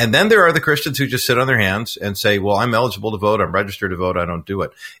 And then there are the Christians who just sit on their hands and say, well, I'm eligible to vote. I'm registered to vote. I don't do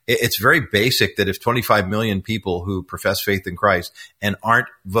it. It's very basic that if 25 million people who profess faith in Christ and aren't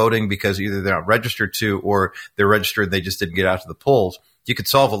voting because either they're not registered to or they're registered and they just didn't get out to the polls, you could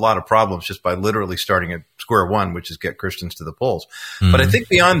solve a lot of problems just by literally starting at square one, which is get Christians to the polls. Mm-hmm. But I think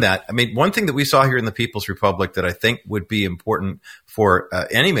beyond that, I mean, one thing that we saw here in the People's Republic that I think would be important for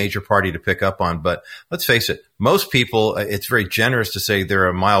any major party to pick up on, but let's face it, most people, it's very generous to say they're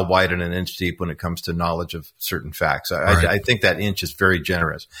a mile wide and an inch deep when it comes to knowledge of certain facts. Right. I think that inch is very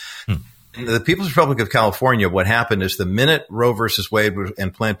generous. In the People's Republic of California, what happened is the minute Roe versus Wade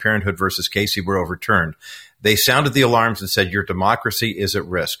and Planned Parenthood versus Casey were overturned, they sounded the alarms and said, your democracy is at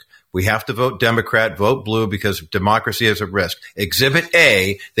risk. We have to vote Democrat, vote blue because democracy is at risk. Exhibit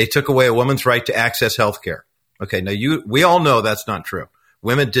A, they took away a woman's right to access health care. Okay, now we all know that's not true.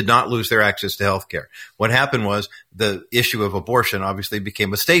 Women did not lose their access to health care. What happened was the issue of abortion obviously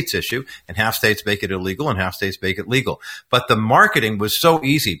became a state's issue, and half states make it illegal and half states make it legal. But the marketing was so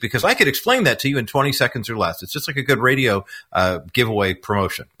easy because I could explain that to you in 20 seconds or less. It's just like a good radio giveaway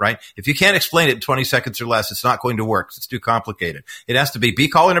promotion, right? If you can't explain it in 20 seconds or less, it's not going to work. It's too complicated. It has to be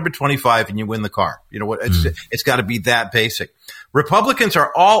caller number 25 and you win the car. You know what? It's got to be that basic. Republicans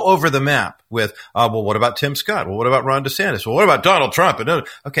are all over the map with, well, what about Tim Scott? Well, what about Ron DeSantis? Well, what about Donald Trump?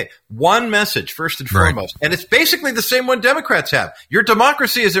 Okay, one message first and foremost, and it's basically the same one Democrats have. Your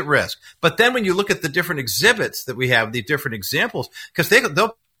democracy is at risk. But then when you look at the different exhibits that we have, the different examples, because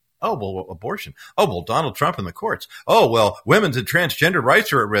they'll oh, well, abortion. Oh, well, Donald Trump in the courts. Oh, well, women's and transgender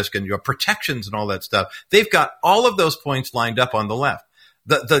rights are at risk and your protections and all that stuff. They've got all of those points lined up on the left.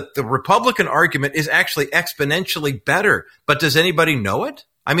 The Republican argument is actually exponentially better, but does anybody know it?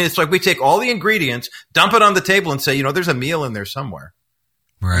 I mean, it's like we take all the ingredients, dump it on the table and say, there's a meal in there somewhere.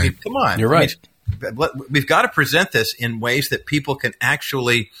 Right. I mean, come on. You're right. We've got to present this in ways that people can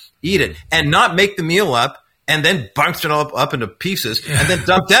actually eat it and not make the meal up and then bunch it all up into pieces and then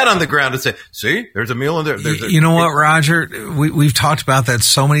dump that on the ground and say, see, there's a meal in there. You know what, Roger? We've talked about that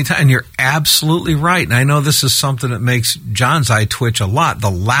so many times, and you're absolutely right. And I know this is something that makes John's eye twitch a lot,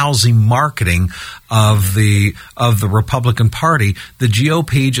 the lousy marketing of the Republican Party. The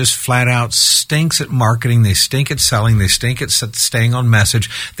GOP just flat out stinks at marketing. They stink at selling. They stink at staying on message.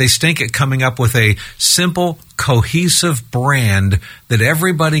 They stink at coming up with a simple, cohesive brand that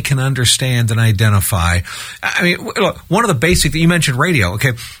everybody can understand and identify. I mean, look, one of the basic, you mentioned radio.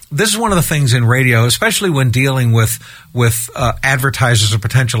 Okay, this is one of the things in radio, especially when dealing with advertisers or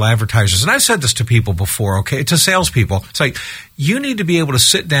potential advertisers. And I've said this to people before, okay, to salespeople. It's like, you need to be able to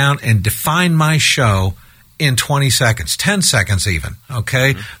sit down and define my show in 20 seconds, 10 seconds even,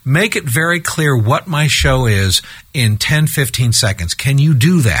 okay? Mm-hmm. Make it very clear what my show is in 10, 15 seconds. Can you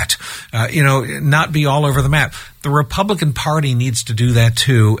do that? Not be all over the map. The Republican Party needs to do that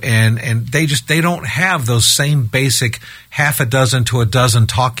too, and they don't have those same basic half a dozen to a dozen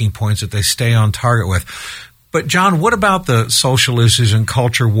talking points that they stay on target with. But John, what about the social issues and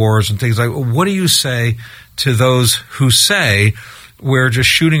culture wars and things like, what do you say to those who say we're just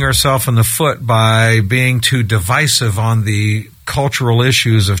shooting ourselves in the foot by being too divisive on the cultural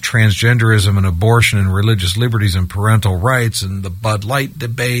issues of transgenderism and abortion and religious liberties and parental rights and the Bud Light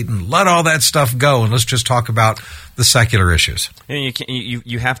debate, and let all that stuff go and let's just talk about the secular issues?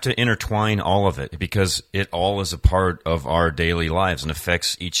 You have to intertwine all of it because it all is a part of our daily lives and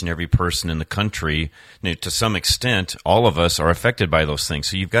affects each and every person in the country. To some extent, all of us are affected by those things.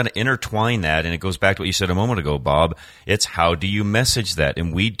 So you've got to intertwine that, and it goes back to what you said a moment ago, Bob. It's how do you message that?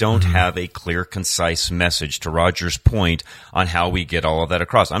 And we don't have a clear, concise message, to Roger's point, on how we get all of that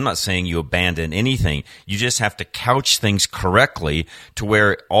across. I'm not saying you abandon anything. You just have to couch things correctly to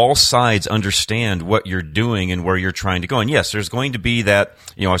where all sides understand what you're doing and where you're trying to go. And yes, there's going to be that,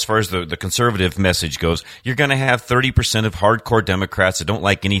 as far as the conservative message goes, you're going to have 30% of hardcore Democrats that don't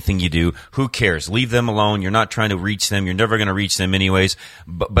like anything you do. Who cares? Leave them alone. You're not trying to reach them. You're never going to reach them anyways.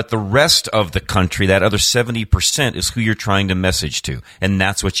 But the rest of the country, that other 70%, is who you're trying to message to. And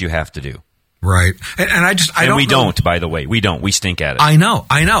that's what you have to do. Right. And we don't, by the way. We don't. We stink at it. I know.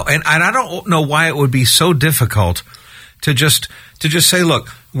 And I don't know why it would be so difficult to just say, look,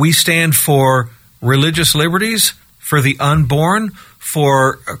 we stand for religious liberties, for the unborn,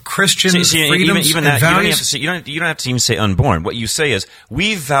 for Christian freedoms even and that, values. You don't have to even say unborn. What you say is,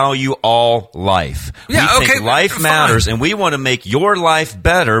 we value all life. Yeah, we think life matters, and we want to make your life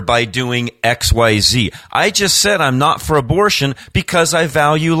better by doing X, Y, Z. I just said I'm not for abortion because I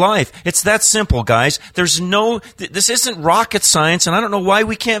value life. It's that simple, guys. This isn't rocket science, and I don't know why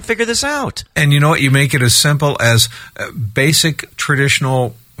we can't figure this out. And you know what? You make it as simple as basic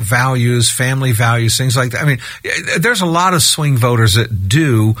traditional values, family values, things like that. I mean, there's a lot of swing voters that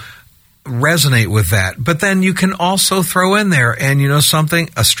do resonate with that. But then you can also throw in there, and you know something,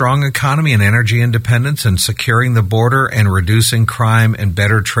 a strong economy and energy independence and securing the border and reducing crime and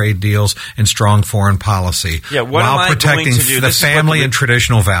better trade deals and strong foreign policy while protecting the family and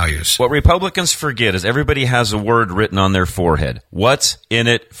traditional values. What Republicans forget is everybody has a word written on their forehead. What's in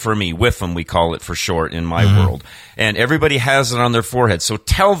it for me? WIFM, we call it for short in my world. And everybody has it on their forehead. So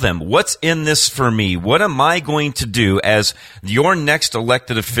tell them, what's in this for me? What am I going to do as your next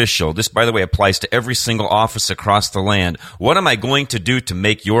elected official? This, by the way, applies to every single office across the land. What am I going to do to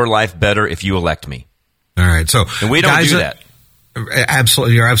make your life better if you elect me? All right. So, and we don't do that.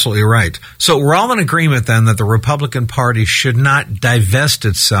 Absolutely. You're absolutely right. So we're all in agreement then that the Republican Party should not divest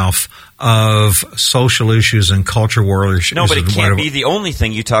itself of social issues and culture war issues. No, but it can't be the only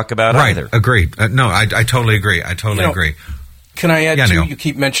thing you talk about either. Right. Agreed. No, I totally agree. I totally agree. Can I add too? You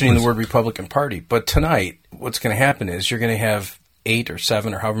keep mentioning the word Republican Party, but tonight what's going to happen is you're going to have 8 or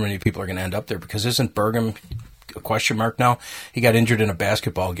 7 or however many people are going to end up there, because isn't Burgum a question mark now? He got injured in a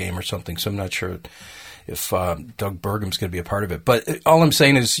basketball game or something, so I'm not sure if Doug Burgum's going to be a part of it. But all I'm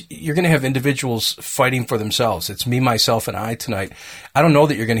saying is you're going to have individuals fighting for themselves. It's me, myself, and I tonight. I don't know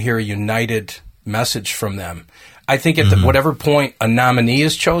that you're going to hear a united message from them. I think at whatever point a nominee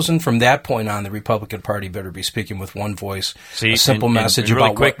is chosen, from that point on, the Republican Party better be speaking with one voice, a simple message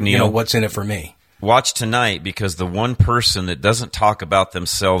about what's in it for me. Watch tonight, because the one person that doesn't talk about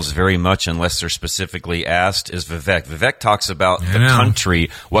themselves very much unless they're specifically asked is Vivek. Vivek talks about the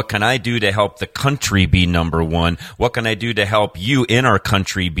country. What can I do to help the country be number one? What can I do to help you in our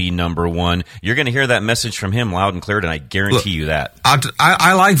country be number one? You're going to hear that message from him loud and clear, and I guarantee you that.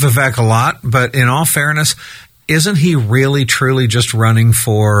 I like Vivek a lot, but in all fairness, isn't he really, truly just running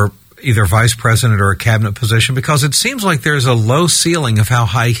for either vice president or a cabinet position? Because it seems like there's a low ceiling of how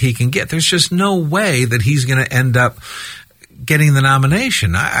high he can get. There's just no way that he's going to end up getting the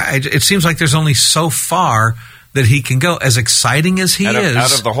nomination. It seems like there's only so far that he can go. As exciting as he is,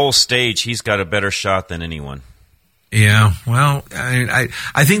 out of the whole stage, he's got a better shot than anyone. Yeah, well, I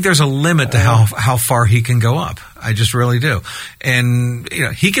think there's a limit to how far he can go up. I just really do. And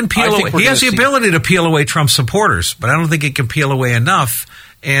he can peel away. He has the ability to peel away Trump supporters, but I don't think he can peel away enough.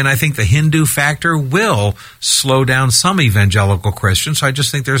 And I think the Hindu factor will slow down some evangelical Christians. So I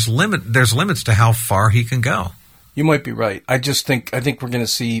just think there's limits to how far he can go. You might be right. I think we're going to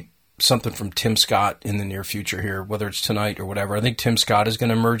see something from Tim Scott in the near future here, whether it's tonight or whatever. I think Tim Scott is going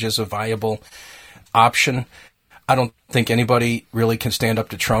to emerge as a viable option. I don't think anybody really can stand up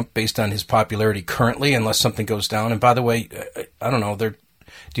to Trump based on his popularity currently, unless something goes down. And by the way, I don't know.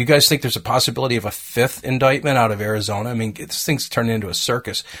 Do you guys think there's a possibility of a 5th indictment out of Arizona? I mean, this thing's turning into a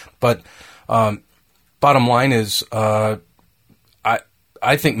circus. But bottom line is, I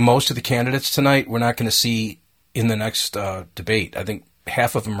think most of the candidates tonight we're not going to see in the next debate. I think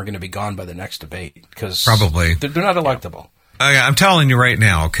half of them are going to be gone by the next debate because probably they're not electable. I'm telling you right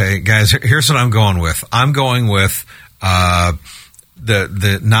now, okay, guys. Here's what I'm going with. I'm going with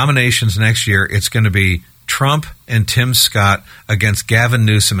the nominations next year. It's going to be Trump and Tim Scott against Gavin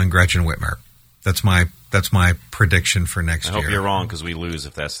Newsom and Gretchen Whitmer. That's my prediction for next year. I hope you're wrong, because we lose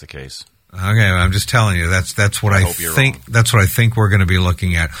if that's the case. Okay, I'm just telling you that's what I think. Wrong. That's what I think we're going to be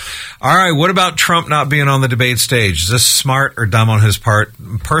looking at. All right, what about Trump not being on the debate stage? Is this smart or dumb on his part?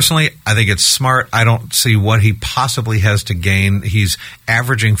 Personally, I think it's smart. I don't see what he possibly has to gain. He's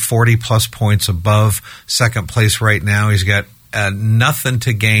averaging 40 plus points above second place right now. He's got nothing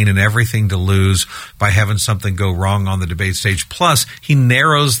to gain and everything to lose by having something go wrong on the debate stage. Plus, he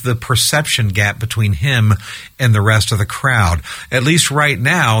narrows the perception gap between him and the rest of the crowd. At least right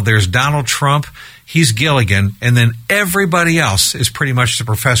now, there's Donald Trump, he's Gilligan, and then everybody else is pretty much the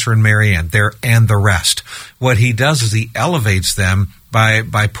Professor and Marianne, and the rest. What he does is he elevates them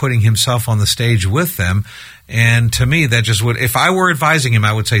by putting himself on the stage with them. And to me, that just would, if I were advising him,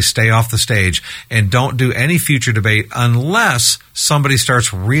 I would say stay off the stage and don't do any future debate unless somebody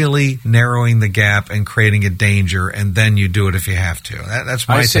starts really narrowing the gap and creating a danger, and then you do it if you have to. That's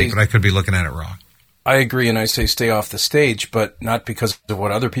my take, but I could be looking at it wrong. I agree, and I say stay off the stage, but not because of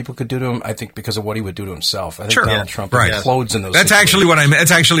what other people could do to him. I think because of what he would do to himself. I think Donald Trump implodes in those. That's actually what I mean. That's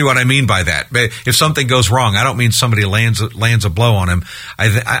actually what I mean by that. If something goes wrong, I don't mean somebody lands a blow on him.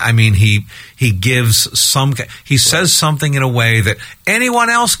 I mean he gives some. He says something in a way that anyone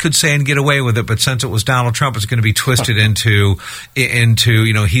else could say and get away with it, but since it was Donald Trump, it's going to be twisted into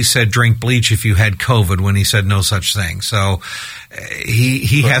he said drink bleach if you had COVID when he said no such thing. So.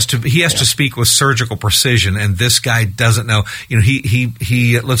 He has to speak with surgical precision, and this guy doesn't know.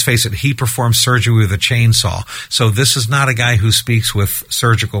 He let's face it, he performs surgery with a chainsaw. So this is not a guy who speaks with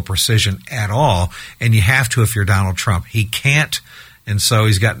surgical precision at all. And you have to if you're Donald Trump. He can't, and so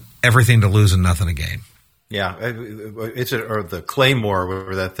he's got everything to lose and nothing to gain. Yeah, or the claymore,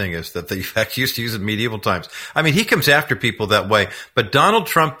 whatever that thing is that they used to use in medieval times. I mean, he comes after people that way. But Donald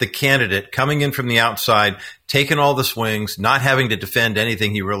Trump, the candidate, coming in from the outside, taking all the swings, not having to defend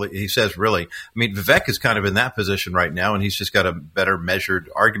anything he says. I mean, Vivek is kind of in that position right now, and he's just got a better measured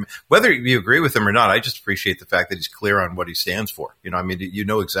argument. Whether you agree with him or not, I just appreciate the fact that he's clear on what he stands for. I mean, you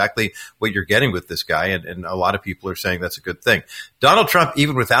know exactly what you're getting with this guy, and a lot of people are saying that's a good thing. Donald Trump,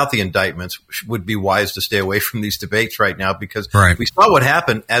 even without the indictments, would be wise to stay away from these debates right now because we saw what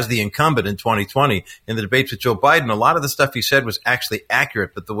happened as the incumbent in 2020 in the debates with Joe Biden. A lot of the stuff he said was actually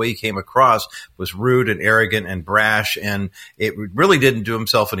accurate, but the way he came across was rude and arrogant and brash, and it really didn't do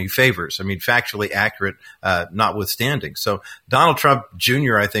himself any favors. I mean, factually accurate, notwithstanding. So Donald Trump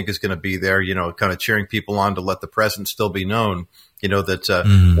Jr., I think, is going to be there, kind of cheering people on to let the president still be known.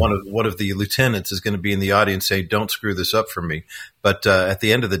 That one of the lieutenants is going to be in the audience saying, "Don't screw this up for me." But at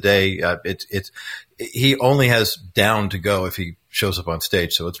the end of the day, he only has down to go if he shows up on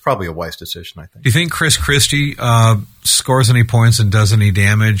stage. So it's probably a wise decision, I think. Do you think Chris Christie scores any points and does any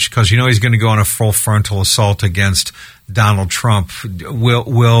damage? Because he's going to go on a full frontal assault against Donald Trump.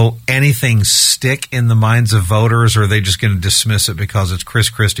 Will anything stick in the minds of voters, or are they just going to dismiss it because it's Chris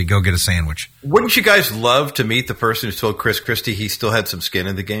Christie? Go get a sandwich. Wouldn't you guys love to meet the person who told Chris Christie he still had some skin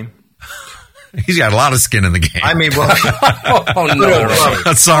in the game? He's got a lot of skin in the game. I mean,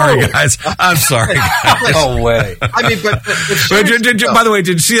 I'm sorry, guys. I'm sorry, guys. No way. I mean, but by the way,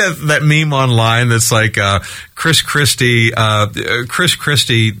 did you see that meme online that's like Chris Christie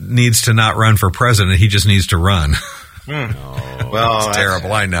needs to not run for president. He just needs to run. Well, it's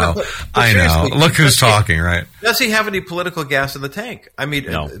terrible. I know. I know. Look who's talking, right? Does he have any political gas in the tank? I mean,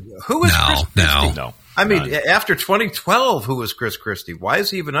 no. Who is Chris Christie? No. I mean, after 2012, who was Chris Christie? Why is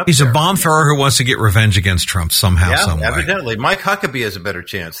he even up He's there? a bomb thrower who wants to get revenge against Trump somehow, some way. Evidently. Mike Huckabee has a better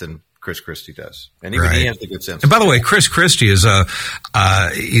chance than Chris Christie does. And even he has the good sense. And by the way, Chris Christie is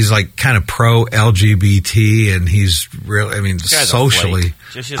he's like kind of pro LGBT, and he's really, socially.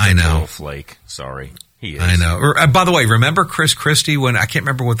 Just I know. Flake. Sorry. He is. I know. By the way, remember Chris Christie when, I can't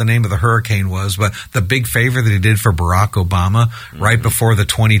remember what the name of the hurricane was, but the big favor that he did for Barack Obama right before the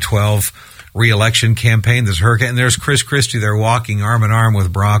 2012 re-election campaign, this hurricane, and there's Chris Christie there walking arm in arm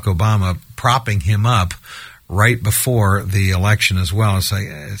with Barack Obama, propping him up right before the election as well. It's like,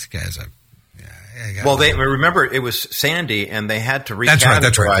 this guy's they remember it was Sandy, and they had to recategorize.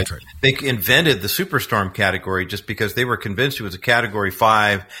 That's right. They invented the superstorm category just because they were convinced it was a Category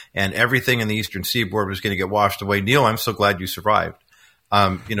 5, and everything in the Eastern Seaboard was going to get washed away. Neil, I'm so glad you survived.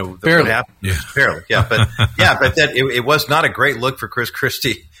 Barely. What happened? Yeah. Barely. Yeah, but that it was not a great look for Chris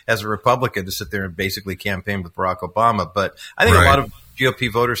Christie as a Republican to sit there and basically campaign with Barack Obama. But I think a lot of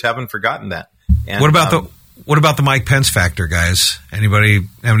GOP voters haven't forgotten that. And, What about the Mike Pence factor, guys? Anybody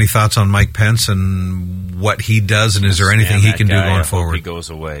have any thoughts on Mike Pence and what he does, and is there anything he can do going forward? He goes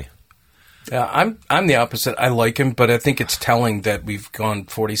away. Yeah, I'm the opposite. I like him, but I think it's telling that we've gone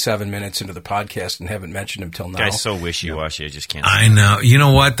 47 minutes into the podcast and haven't mentioned him till now. Guy's so wishy-washy, I just can't. I know. You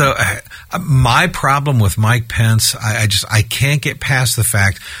know what, though? My problem with Mike Pence, I can't get past the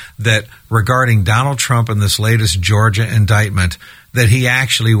fact that regarding Donald Trump and this latest Georgia indictment, that he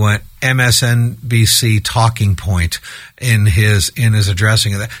actually went MSNBC talking point in his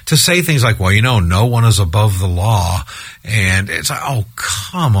addressing of that, to say things like, well, no one is above the law. And it's like, oh,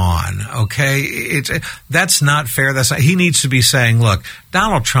 come on. Okay. That's not fair. He needs to be saying, look,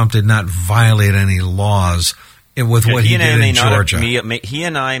 Donald Trump did not violate any laws with what he did in Georgia. He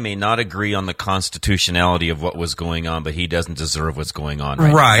and I may not agree on the constitutionality of what was going on, but he doesn't deserve what's going on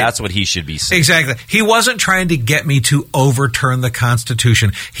right now. That's what he should be saying. Exactly. He wasn't trying to get me to overturn the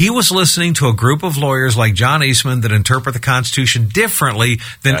Constitution. He was listening to a group of lawyers like John Eastman that interpret the Constitution differently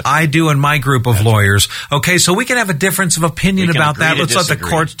than I do in my group of lawyers. Okay, so we can have a difference of opinion about that. Let's let the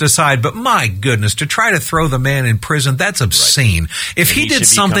courts decide. But my goodness, to try to throw the man in prison, that's obscene. If he did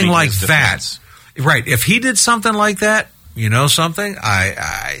something like that... Right. If he did something like that, he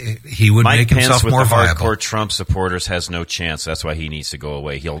would make himself more viable. Hardcore Trump supporters has no chance. That's why he needs to go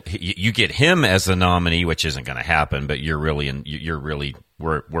away. You get him as the nominee, which isn't going to happen. But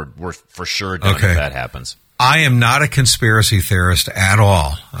we're for sure done if that happens. I am not a conspiracy theorist at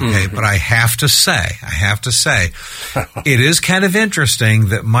all. Okay, but I have to say, it is kind of interesting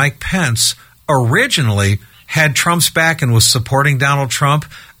that Mike Pence originally had Trump's back and was supporting Donald Trump,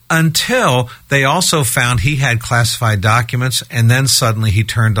 until they also found he had classified documents, and then suddenly he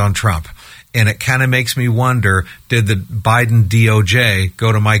turned on Trump. And it kind of makes me wonder, did the Biden DOJ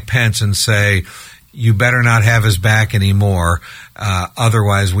go to Mike Pence and say, you better not have his back anymore,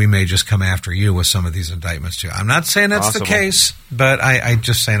 otherwise we may just come after you with some of these indictments too. I'm not saying that's the case, but I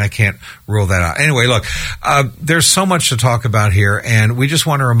just saying I can't rule that out. Anyway, look, there's so much to talk about here, and we just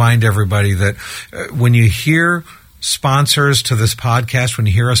want to remind everybody that when you hear sponsors to this podcast, when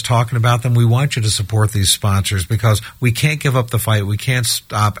you hear us talking about them, we want you to support these sponsors, because we can't give up the fight. We can't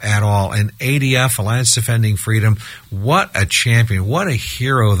stop at all. And ADF, Alliance Defending Freedom, what a champion, what a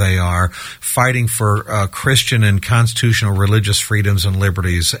hero they are, fighting for Christian and constitutional religious freedoms and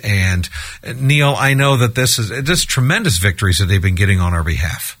liberties. And Neil, I know that this is tremendous victories that they've been getting on our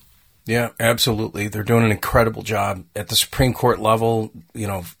behalf. Yeah, absolutely. They're doing an incredible job at the Supreme Court level,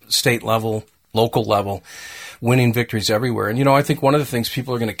 state level, local level, winning victories everywhere. And, I think one of the things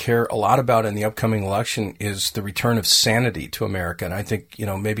people are going to care a lot about in the upcoming election is the return of sanity to America. And I think,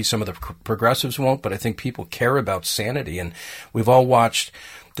 maybe some of the progressives won't, but I think people care about sanity. And we've all watched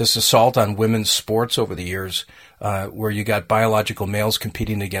this assault on women's sports over the years, where you got biological males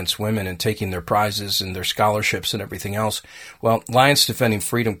competing against women and taking their prizes and their scholarships and everything else. Well, Alliance Defending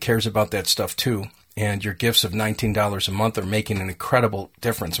Freedom cares about that stuff too. And your gifts of $19 a month are making an incredible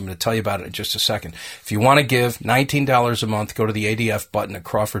difference. I'm going to tell you about it in just a second. If you want to give $19 a month, go to the ADF button at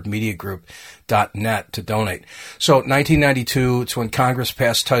CrawfordMediaGroup.net to donate. So 1992, it's when Congress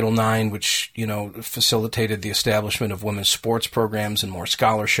passed Title IX, which, facilitated the establishment of women's sports programs and more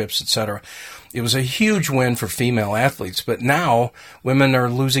scholarships, etc. It was a huge win for female athletes, but now women are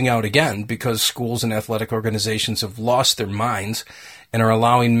losing out again because schools and athletic organizations have lost their minds and are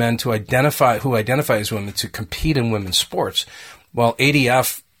allowing men who identify as women to compete in women's sports. While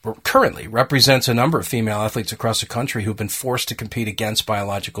ADF currently represents a number of female athletes across the country who've been forced to compete against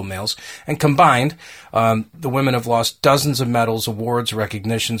biological males. And combined, the women have lost dozens of medals, awards,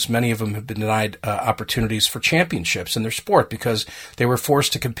 recognitions. Many of them have been denied opportunities for championships in their sport because they were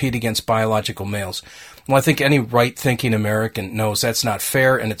forced to compete against biological males. Well, I think any right-thinking American knows that's not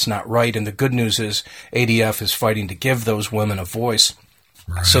fair and it's not right. And the good news is ADF is fighting to give those women a voice.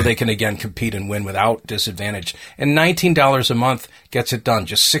 Right. So they can, again, compete and win without disadvantage. And $19 a month gets it done,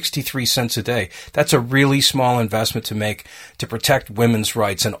 just 63 cents a day. That's a really small investment to make to protect women's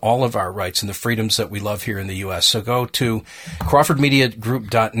rights and all of our rights and the freedoms that we love here in the U.S. So go to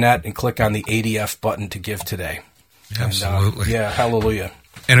CrawfordMediaGroup.net and click on the ADF button to give today. Absolutely. And, hallelujah.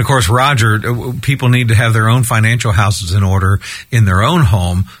 And, of course, Roger, people need to have their own financial houses in order in their own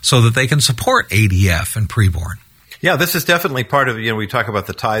home so that they can support ADF and preborn. Yeah, this is definitely part of, we talk about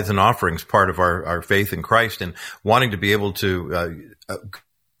the tithes and offerings, part of our faith in Christ, and wanting to be able to,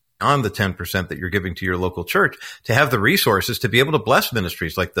 on the 10% that you're giving to your local church, to have the resources to be able to bless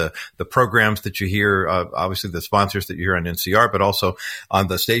ministries like the programs that you hear, obviously the sponsors that you hear on NCR, but also on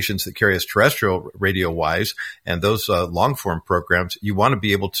the stations that carry us terrestrial radio wise, and those long form programs. You want to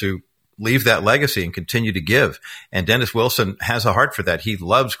be able to leave that legacy and continue to give. And Dennis Wilson has a heart for that. He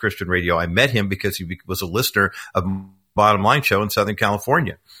loves Christian radio. I met him because he was a listener of Bottom Line Show in Southern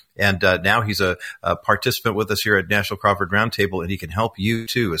California. And now he's a participant with us here at National Crawford Roundtable, and he can help you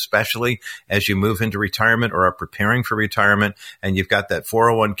too, especially as you move into retirement or are preparing for retirement, and you've got that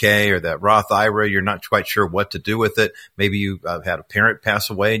 401k or that Roth IRA. You're not quite sure what to do with it. Maybe you had a parent pass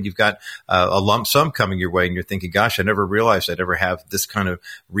away and you've got a lump sum coming your way, and you're thinking, gosh, I never realized I'd ever have this kind of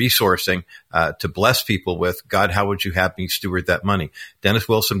resourcing to bless people with. God, how would you have me steward that money? Dennis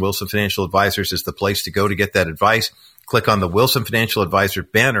Wilson, Wilson Financial Advisors is the place to go to get that advice. Click on the Wilson Financial Advisor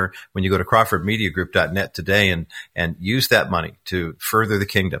banner when you go to crawfordmediagroup.net today and use that money to further the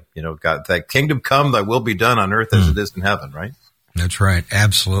kingdom. You know, God, thy kingdom come, thy will be done on earth as it is in heaven, right? That's right.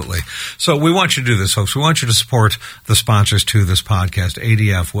 Absolutely. So we want you to do this, folks. We want you to support the sponsors to this podcast,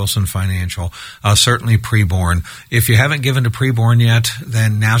 ADF, Wilson Financial, certainly Preborn. If you haven't given to Preborn yet,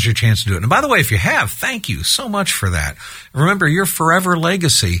 then now's your chance to do it. And by the way, if you have, thank you so much for that. Remember, your forever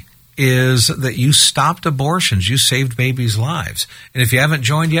legacy is that you stopped abortions. You saved babies' lives. And if you haven't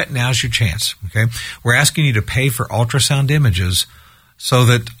joined yet, now's your chance. Okay. We're asking you to pay for ultrasound images so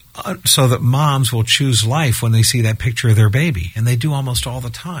that moms will choose life when they see that picture of their baby. And they do almost all the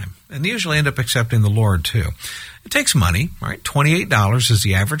time. And they usually end up accepting the Lord too. It takes money, right? $28 is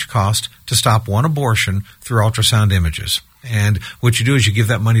the average cost to stop one abortion through ultrasound images. And what you do is you give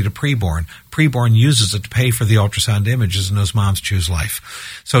that money to Preborn. Preborn uses it to pay for the ultrasound images, and those moms choose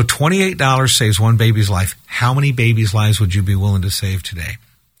life. So $28 saves one baby's life. How many babies' lives would you be willing to save today?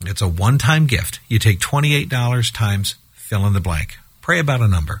 It's a one-time gift. You take $28 times fill in the blank. Pray about a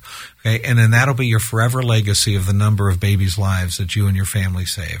number, okay? And then that'll be your forever legacy of the number of babies' lives that you and your family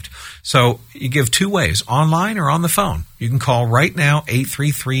saved. So you give two ways, online or on the phone. You can call right now,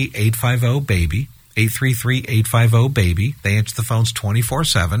 833-850-BABY. 833-850-BABY. They answer the phones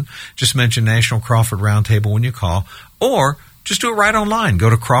 24/7. Just mention National Crawford Roundtable when you call. Or just do it right online. Go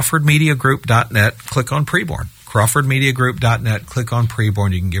to crawfordmediagroup.net, click on Preborn. crawfordmediagroup.net, click on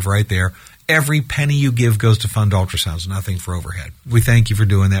Preborn. You can give right there. Every penny you give goes to fund ultrasounds, nothing for overhead. We thank you for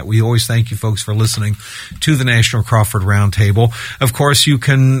doing that. We always thank you, folks, for listening to the National Crawford Roundtable. Of course, you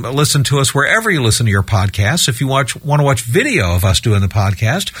can listen to us wherever you listen to your podcasts. If you want to watch video of us doing the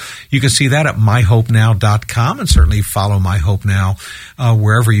podcast, you can see that at myhopenow.com, and certainly follow My Hope Now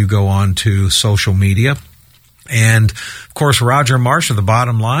wherever you go on to social media. And, of course, Roger Marsh of The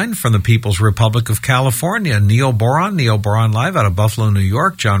Bottom Line from the People's Republic of California. Neil Boron Live out of Buffalo, New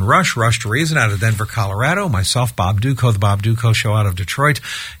York. John Rush to Reason out of Denver, Colorado. Myself, Bob Duco, The Bob Duco Show out of Detroit.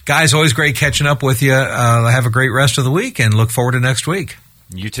 Guys, always great catching up with you. Have a great rest of the week and look forward to next week.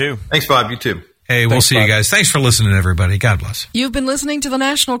 You too. Thanks, Bob. You too. Hey, we'll see you guys. Thanks for listening, everybody. God bless. You've been listening to the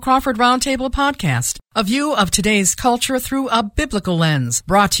National Crawford Roundtable podcast, a view of today's culture through a biblical lens,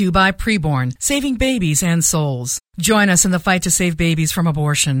 brought to you by Preborn, saving babies and souls. Join us in the fight to save babies from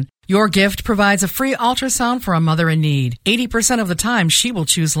abortion. Your gift provides a free ultrasound for a mother in need. 80% of the time, she will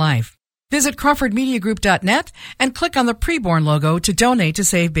choose life. Visit crawfordmediagroup.net and click on the Preborn logo to donate to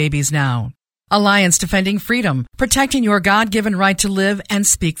Save Babies Now. Alliance Defending Freedom, protecting your God-given right to live and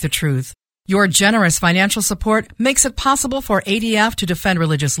speak the truth. Your generous financial support makes it possible for ADF to defend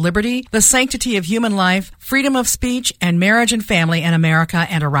religious liberty, the sanctity of human life, freedom of speech, and marriage and family in America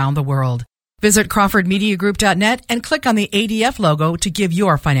and around the world. Visit crawfordmediagroup.net and click on the ADF logo to give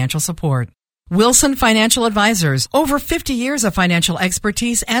your financial support. Wilson Financial Advisors, over 50 years of financial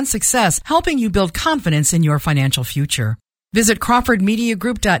expertise and success, helping you build confidence in your financial future. Visit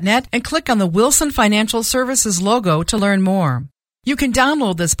crawfordmediagroup.net and click on the Wilson Financial Services logo to learn more. You can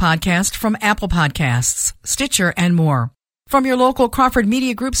download this podcast from Apple Podcasts, Stitcher, and more, from your local Crawford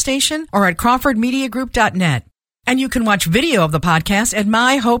Media Group station or at crawfordmediagroup.net. And you can watch video of the podcast at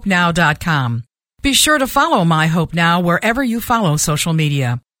myhopenow.com. Be sure to follow My Hope Now wherever you follow social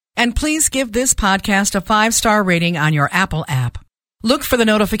media. And please give this podcast a 5-star rating on your Apple app. Look for the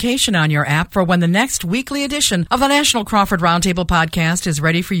notification on your app for when the next weekly edition of the National Crawford Roundtable podcast is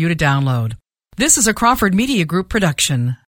ready for you to download. This is a Crawford Media Group production.